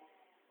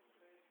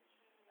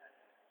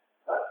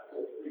 That's the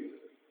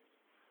freedom.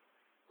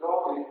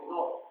 God is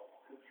not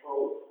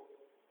controlling.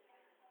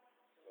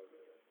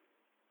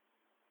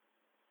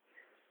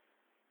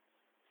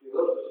 He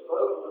loves us so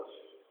much,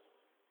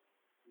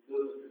 he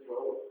doesn't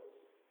control us.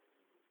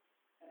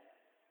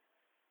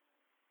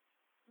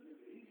 Wouldn't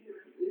it be easier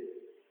if he did?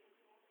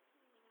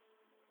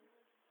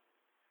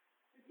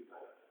 Think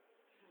about it.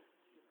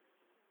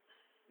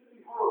 It'd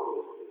be horrible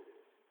if he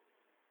did.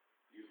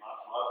 You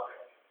must love me.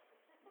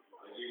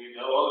 I give you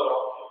no other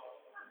option.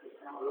 It's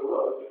not going to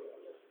work.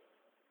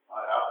 I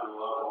have to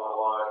love my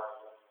wife.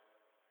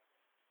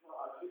 No,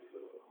 I choose to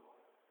love my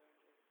wife.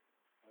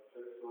 I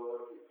choose to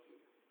love her.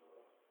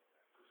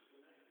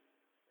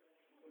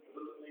 It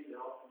doesn't mean there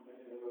aren't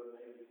many other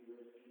names that you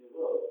in the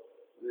world.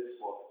 This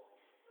one.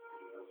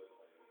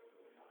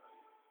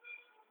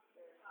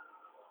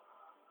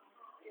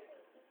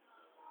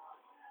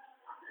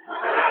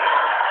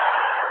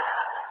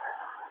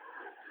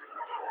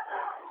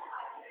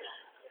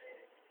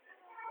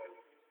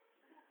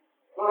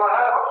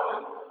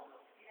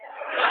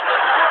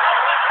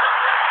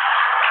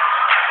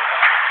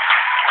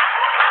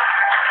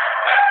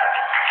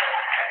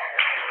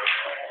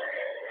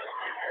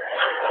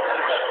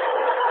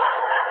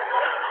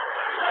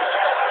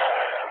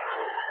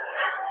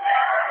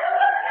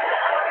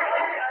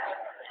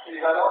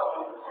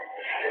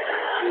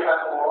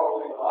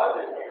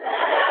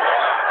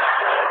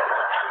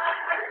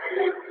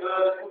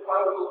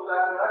 will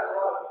stand, that's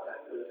right.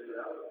 That's the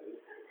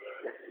reality.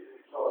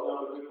 So I know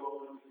a good one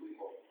when you sleep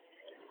on.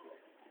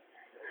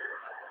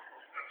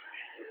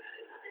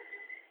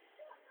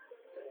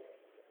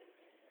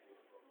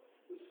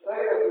 The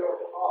state of your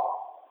heart,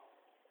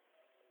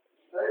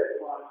 the state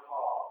of my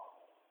heart,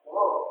 what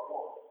I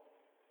want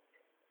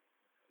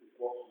is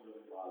what's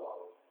moving my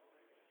life.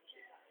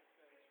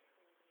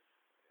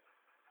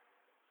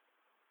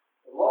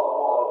 A lot of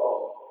what I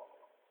want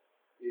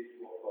is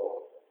what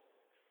God wants.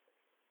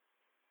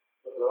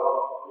 But there are,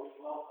 it's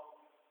not.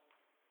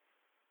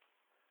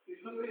 See,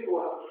 some people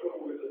have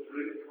trouble with the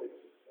dream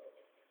culture stuff.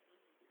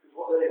 Because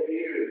what they're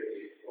hearing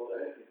is what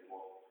anything they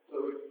want.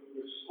 So we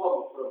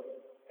respond from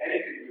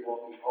anything we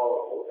want is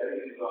horrible,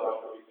 anything that I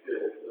should be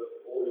killed, that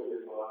all your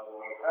people are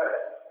okay.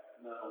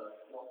 No,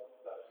 it's not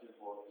that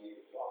simple on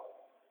either side.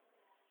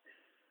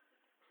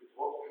 It's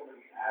what's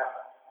coming out,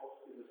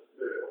 what's in the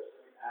spirit, what's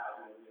coming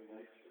out of your new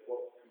nature,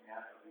 what's coming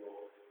out of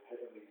your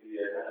heavenly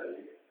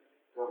DNA.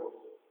 God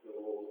will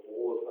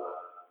all of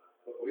that.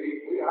 But we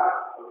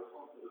have a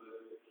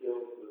responsibility to kill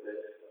the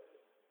dead stuff.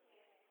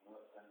 I'm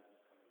not saying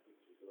it's kind of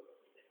picture, but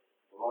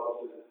the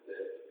Bible says it's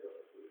dead, so you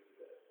have to put it to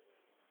death.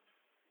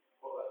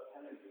 What that's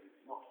telling you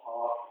is not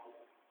hard to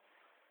do,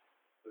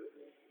 but it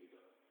needs to be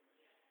done.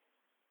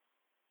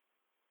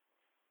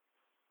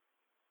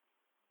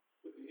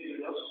 But you need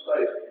enough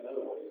space to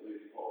know what you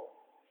really want,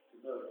 to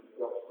know that you've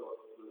got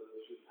stuff that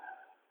you shouldn't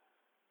have.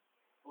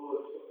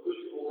 Otherwise, it's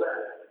push it all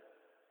down,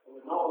 and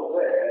we're not all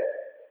there,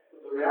 but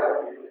the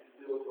reality is it's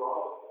still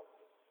driving.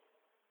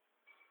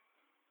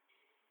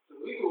 So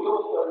we will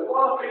also, we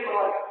want to be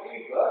like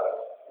Jesus,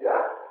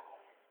 yeah?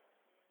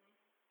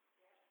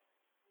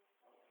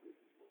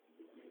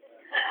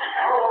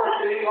 I want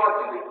to be like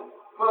Jesus.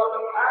 But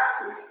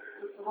actually,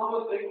 there's some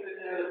other things in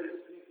there that we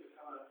just need to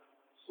kind of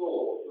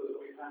solve so that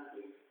we can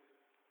be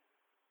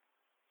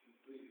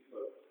completely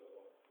focused on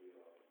what we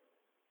are.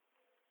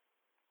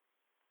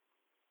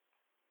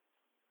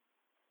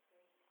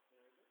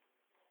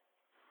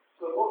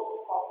 So what's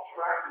off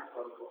track in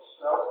terms of what's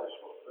selfish,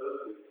 what's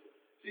earthly?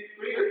 See,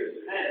 freedom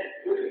is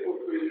meant, biblical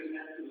freedom is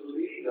meant to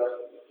lead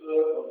us to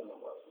serve one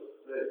another. That's what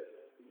it says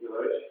in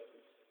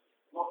Galatians.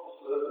 Not to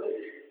serve me.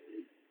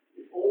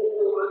 If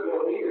all that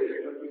you're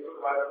hearing when we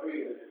talk about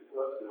freedom is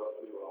first to us,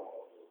 we are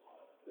all the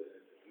time.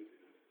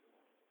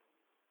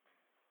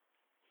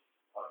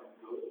 I can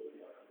do it,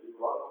 I can do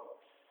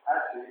right.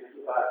 Actually, it's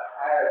about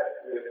how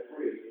we're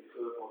free to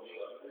serve one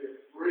another.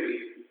 We're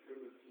free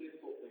from the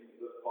simple things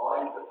that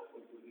bind us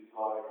into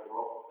desiring the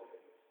wrong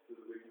thing, so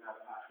that we can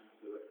have passions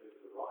directed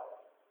to the right.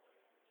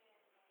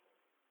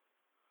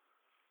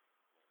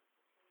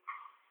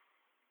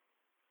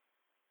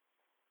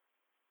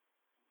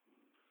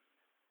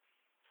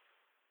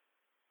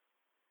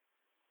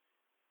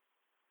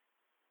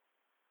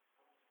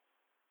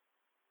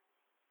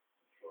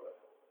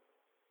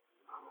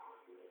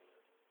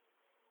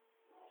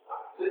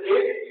 So if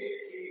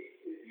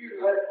you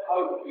let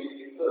hope be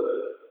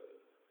deferred,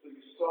 so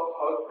you stop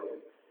hoping,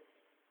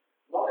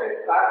 not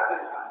if bad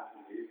things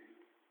happen to you,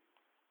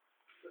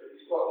 but if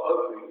you stop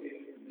hoping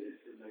in the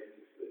midst of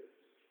negative things,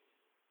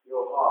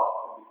 your heart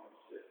can become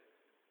sick.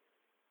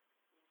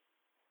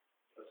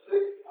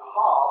 A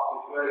heart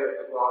is where your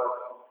desires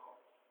come from.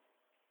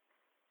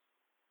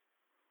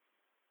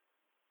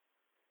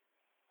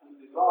 And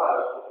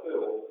desires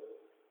fulfilled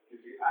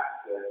gives you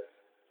access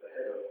to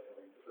heaven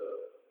coming to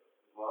earth.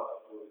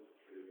 Life is the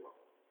true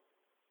life.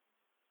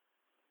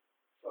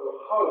 So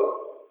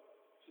hope,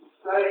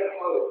 sustained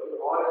hope,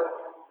 provides a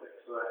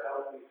context for a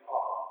healthy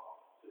heart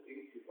to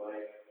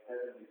incubate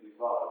heavenly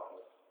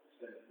desires, to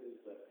send all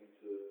them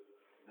into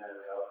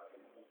narrow out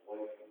and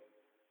away from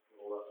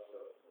all that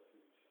stuff in the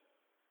future.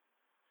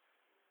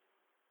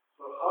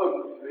 So hope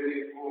is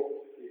really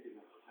important to keeping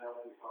a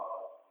healthy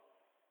heart,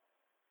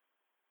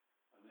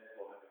 and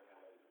therefore having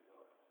healthy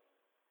desires.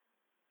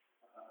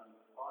 And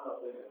the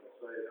final thing I will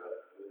say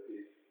about this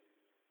is,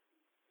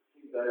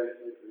 King David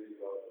did really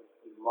well.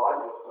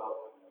 Delight yourself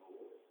in the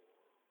Lord,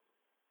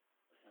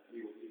 and He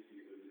will give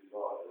you the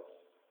desires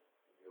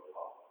of your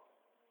heart.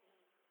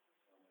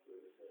 Psalm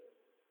 37.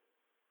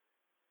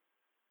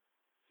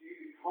 So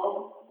you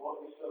become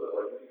what you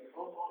celebrate, you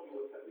become what you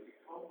look at, you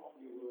become what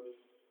you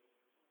worship.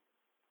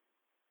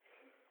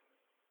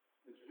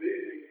 It's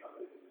really, I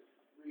think it's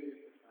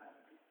really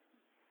profound.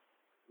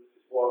 This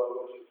is why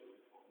worship is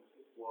important.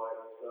 This is why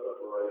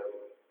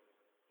celebrating,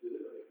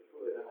 deliberately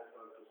putting our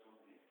focus on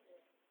Him.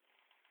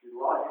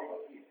 Delighting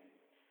in Him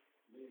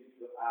means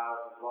that our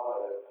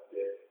desires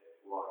get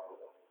lined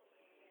up.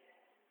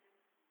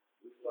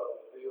 We start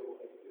to feel what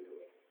we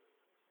feel.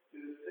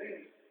 See, the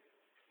things,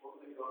 one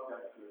of the things I'm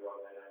going through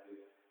right now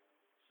is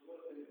some of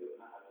the things that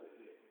matter to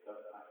Him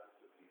don't matter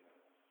to me now.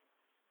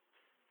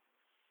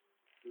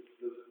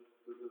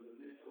 There's a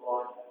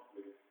misalignment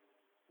with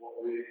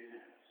what really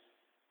counts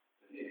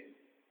to Him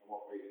and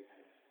what really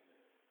counts to me.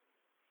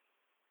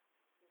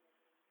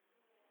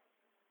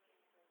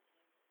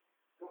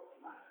 It's got to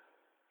matter.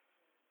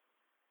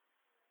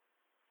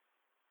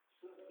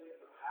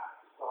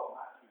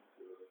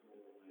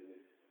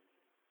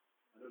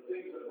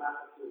 things that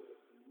matter to us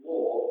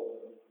more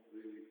than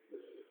really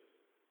pleasure.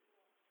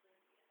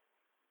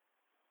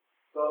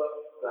 But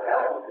the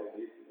healthy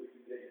thing is that we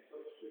can get in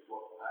touch with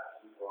what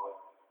actually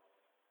drives us.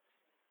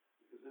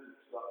 Because then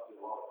it starts to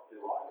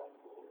delight in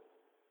the Lord,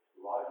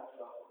 delight in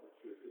the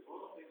truth. Because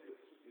one of the things that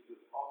is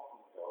us off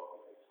from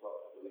God is we start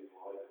to believe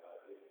lies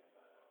about Him and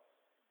about us.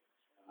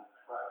 And that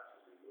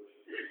cracks as we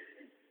worship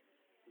Him.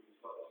 Because we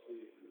start to see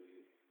Him who He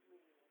is.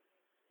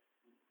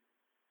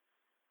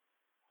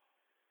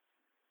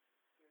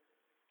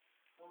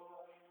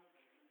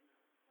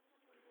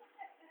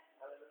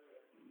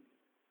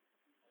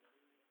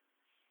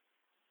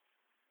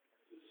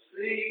 To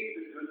see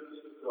the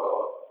goodness of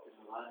God in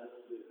the land of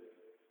the living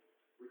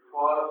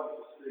requires you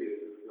to see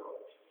it with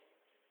God.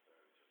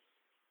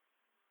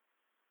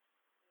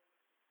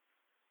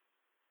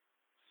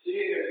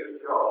 Seeing it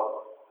with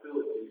God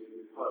fills you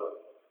with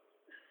hope,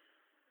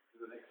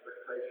 with an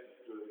expectation of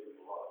good in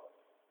your life.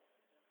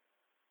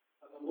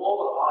 And the more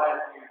that I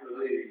and you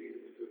believe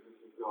in the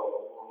goodness of God,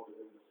 the more of the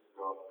goodness of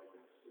God we're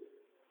going to see.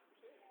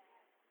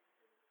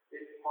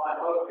 If my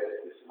hope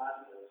gets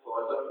dismantled, so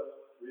I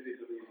don't really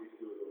believe it's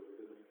good or it's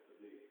going to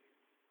be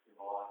in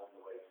my life in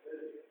the way it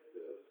says it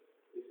does,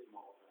 it's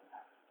not going to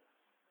happen.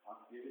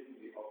 I'm giving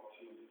the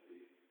opportunity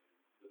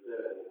to the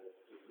devil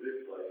to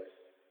replace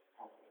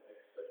confident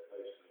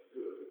expectation of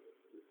good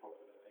with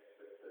confident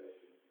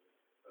expectation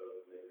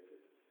of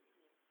negativity.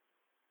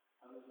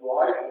 And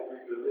why do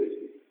we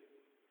believe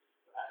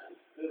that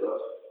actually fill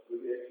us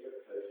with the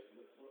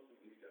expectation that something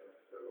is going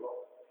to go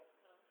wrong?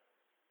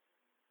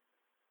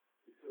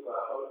 Because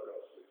our hope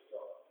got switched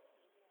off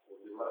or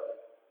delayed.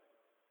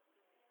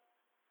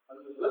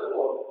 And there's little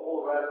ones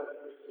all around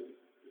the Christian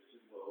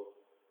world.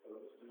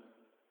 I'm just going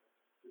to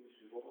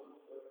finish with one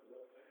of them. Is that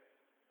okay?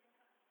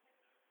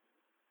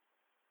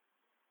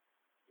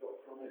 God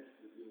promised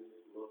that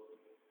you'll love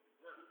me.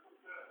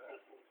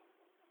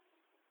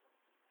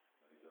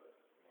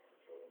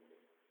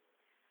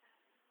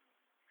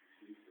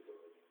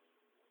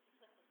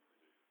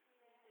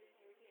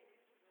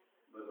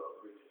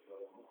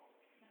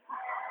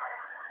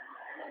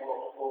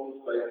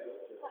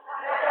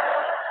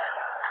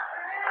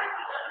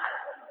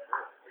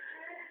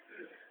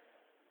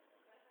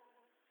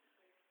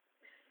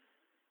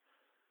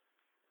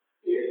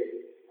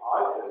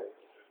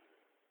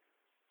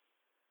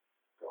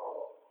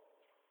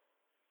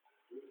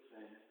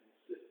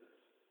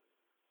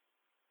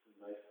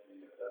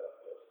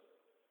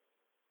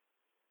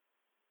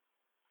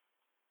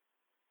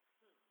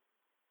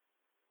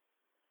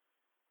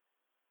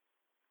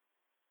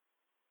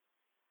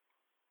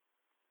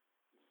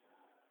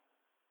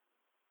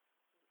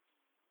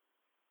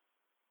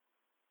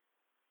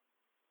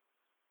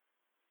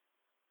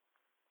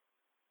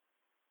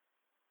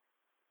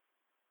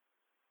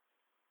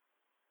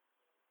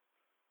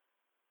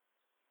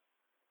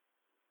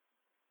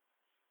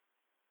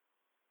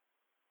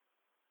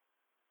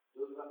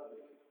 Does that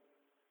mean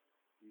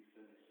you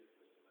send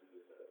sickness to make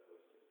you a better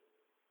person?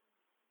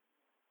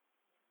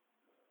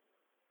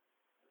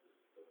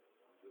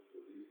 I'm just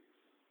believing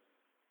something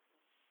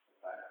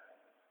about him.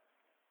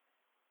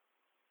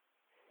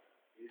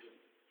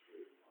 Isn't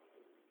true, I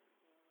believe.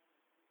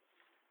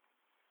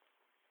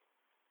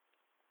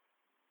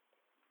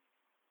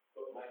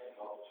 But making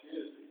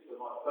opportunities, so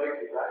my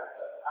faith is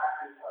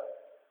active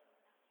faith.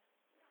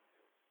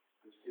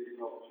 It's giving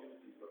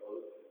opportunity for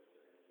other things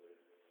to enter in.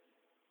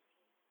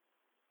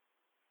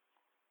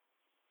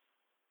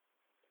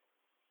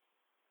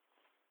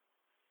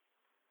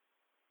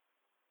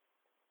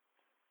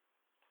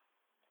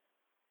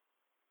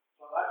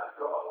 So I've actually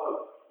got a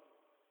hope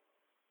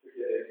to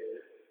get into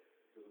it.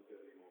 It doesn't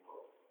give me more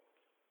hope.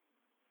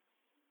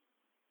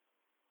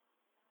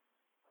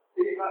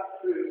 If that's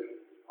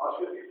true, I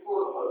should be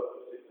full of hope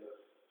for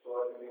sickness, so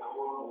I can be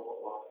more and more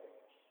like Him.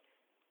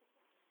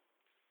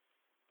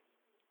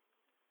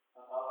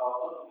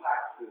 I'll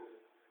unpack this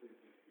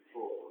thinking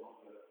before, so I'm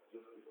not going to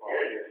justify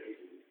it.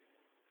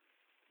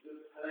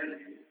 Just telling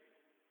you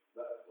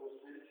that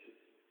essentially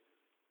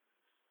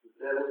the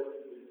devil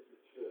convinced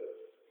the church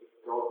that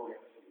God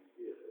makes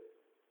you ill,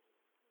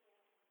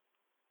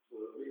 so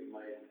that we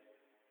made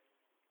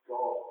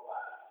God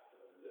bad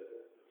and the devil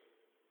good.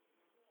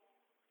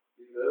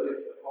 The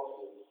earliest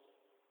apostles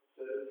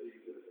said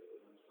Jesus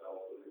and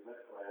themselves that they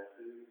went around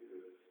doing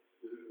good,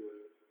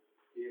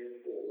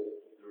 healing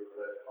all the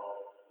request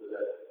of the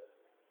devil.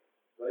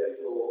 They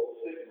saw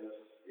sickness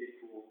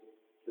equals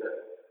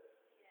death.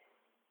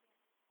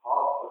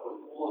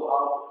 More than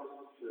half the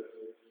Christian church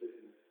thinks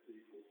sickness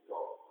equals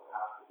God. There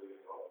has to be a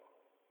God.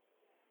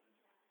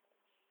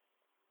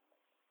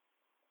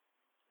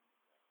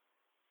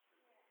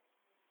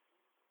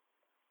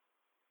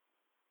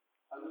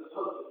 And there's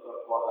tons of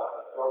stuff like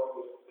that God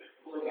was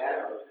pulling out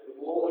of us. The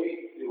more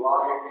we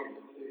delight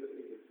in and see that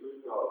He's a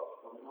good God,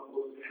 and we're not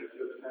looking at a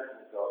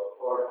judgmental God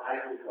or an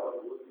angry God,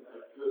 we're looking at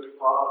a good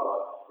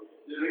Father that's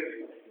doing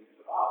something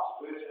for us.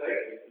 We're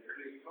taking to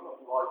create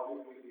something like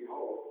who we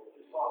behold.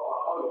 It's like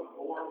our hope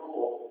more and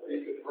more that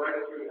He could break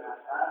through in our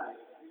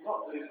families. He's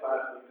not do bad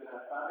things in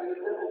our family, the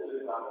devil will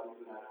do bad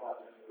things in our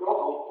family. God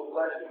wants to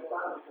bless your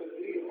family because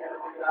He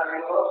wants to have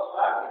your lost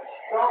family.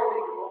 God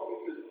doesn't want you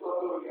to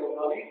struggle with your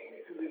money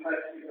because it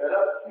makes you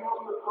better. He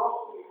wants to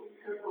prosper you.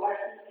 To bless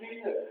His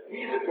kingdom.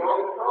 He's a God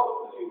who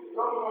prospers you.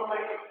 God doesn't want to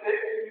make you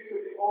sick so you can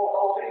be more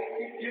holy.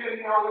 He's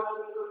giving you all the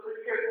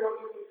certificate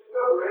once you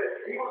discover it.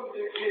 He wants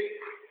to give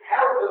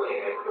health and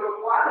healing to the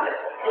planet.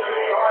 So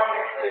the dying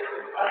and sick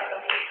and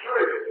be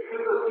true.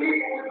 Because the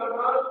people with the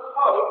most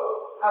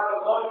hope have the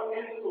most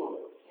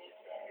influence.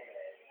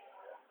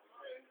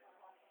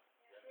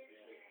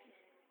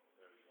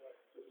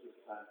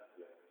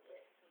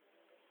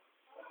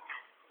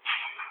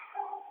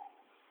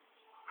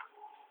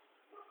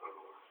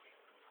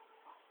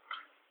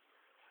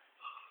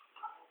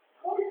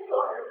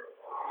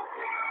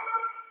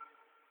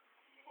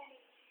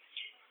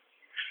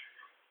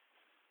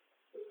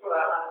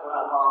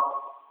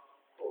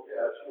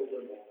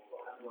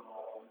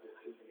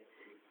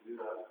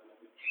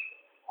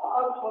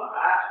 I just want to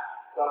ask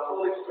the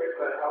Holy Spirit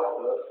to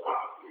help us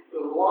to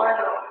line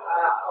up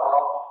our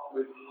heart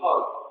with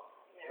hope,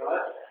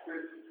 right?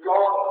 With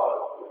God's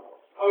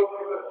hope. Hope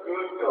from a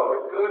good God, a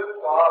good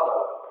Father.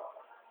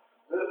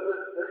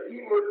 That He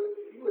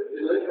would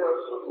deliver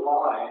us some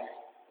lines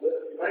that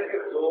make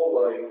a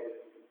doorway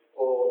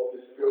for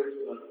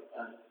discouragement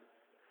and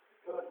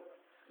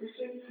we've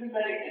seen too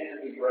many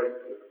enemy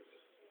breakthroughs.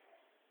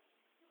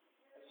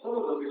 Some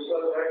of them are so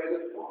very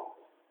good.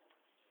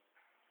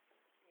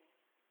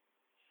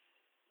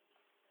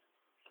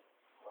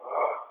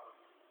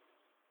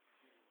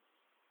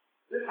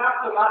 This has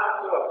to matter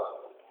to us.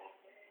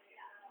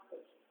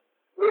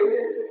 We're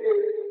here to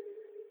give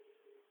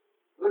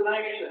the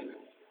nation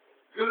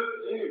good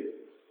news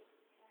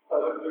of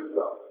a good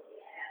God.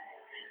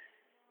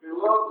 Who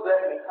loves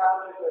them, their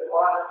families, their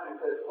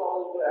finances, their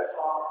souls, their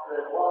hearts,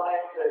 their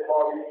minds, their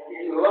bodies.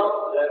 He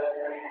loves them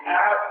and He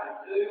has to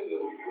do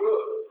them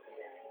good.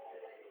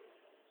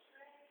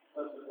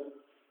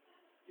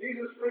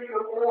 Jesus freaked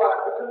them all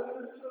out because it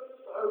was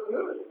just so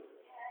good.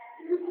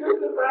 He was good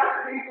to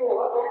bad people.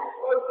 That's what was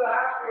supposed to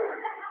happen.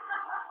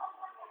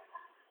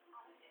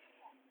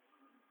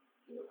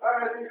 The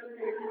Pharisees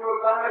said, if you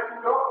were bad, you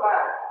got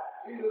bad.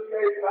 Jesus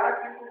gave bad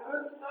people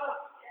good stuff.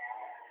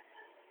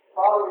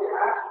 Father, we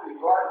ask you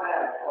right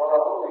now, by the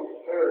Holy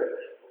Spirit,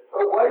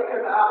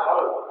 awaken our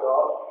hope,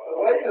 God.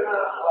 Awaken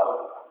our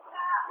hope.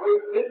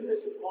 We've been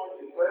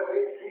disappointed where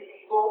we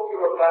thought you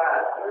were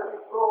bad, where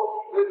we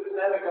thought this was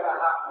never going to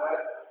happen,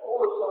 where all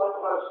the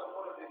signposts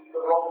pointed the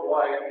wrong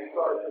way and we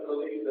started to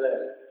believe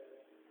them.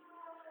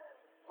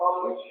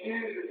 Father, we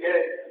choose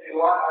again to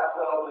delight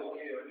ourselves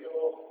in you and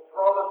your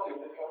promises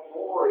and your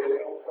glory and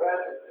your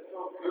presence and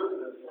your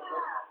goodness and the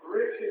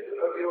riches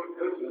of your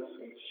goodness.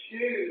 We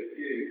choose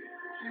you.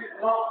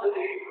 Choose not to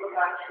eat from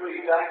that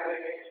tree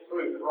dangling its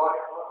fruit right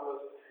in front of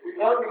us. We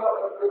know we're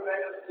not going to prevent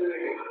us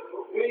doing it,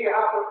 but we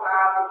have the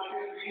power to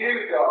choose you,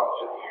 God,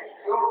 to choose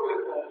your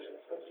goodness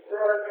and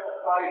stare at your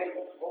face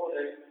this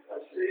morning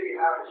and see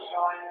how it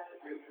shines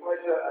with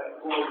pleasure and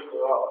glory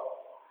for us.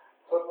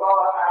 So,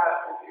 Father, I ask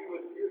if you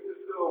would use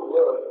this little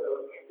word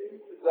of even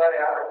today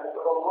out of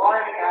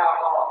aligning our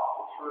hearts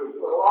to truth,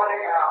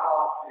 aligning our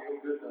hearts to your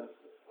goodness,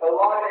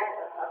 aligning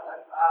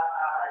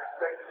our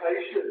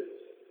expectations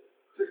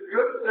to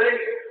good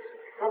things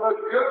from a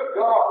good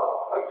God,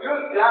 a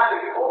good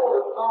daddy all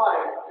the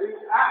time,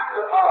 who's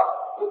after us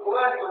to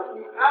bless us,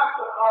 who's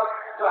after us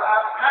to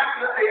have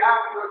passionately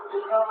after us to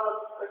know us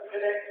and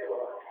connect to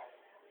us.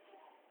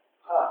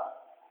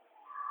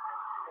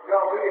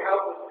 God, really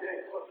help us get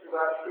in touch with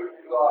our true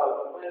desires,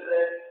 and when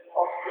they're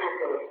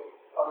obstacles,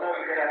 I know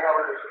you're going to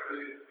help us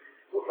to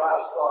put that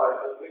aside,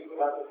 that we would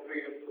have the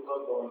freedom to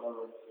love one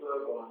another and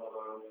serve one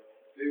another and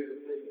do the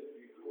things that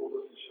you called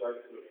us and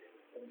shaped us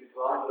and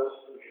designed us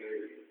to do.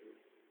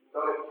 So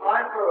it's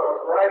time for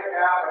a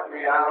breakout of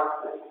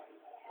reality.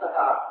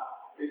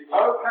 It's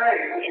okay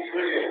to be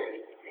real.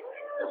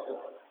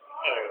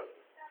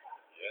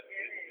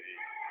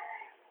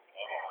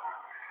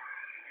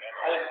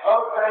 And it's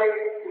okay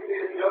to be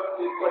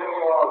adjusted when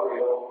you are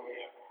real.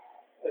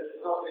 It's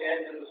not the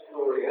end of the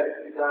story.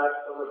 Every dad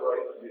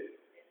celebrates you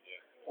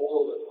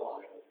all the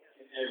time,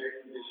 in every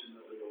condition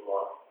of your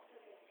life.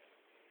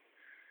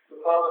 So,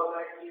 Father,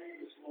 thank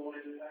you this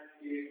morning.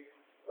 Thank you.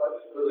 I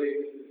just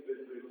believe this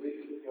has been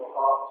released in your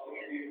heart.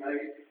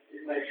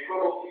 It may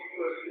trouble you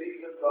for a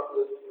season, but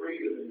there's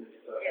freedom in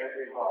this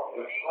every heart.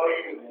 There's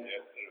hope in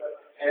this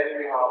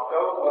every heart.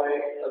 Go away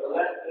and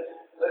let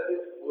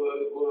this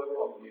word work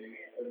on you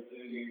and do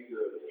you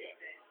good.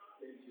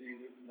 In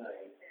Jesus'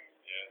 name.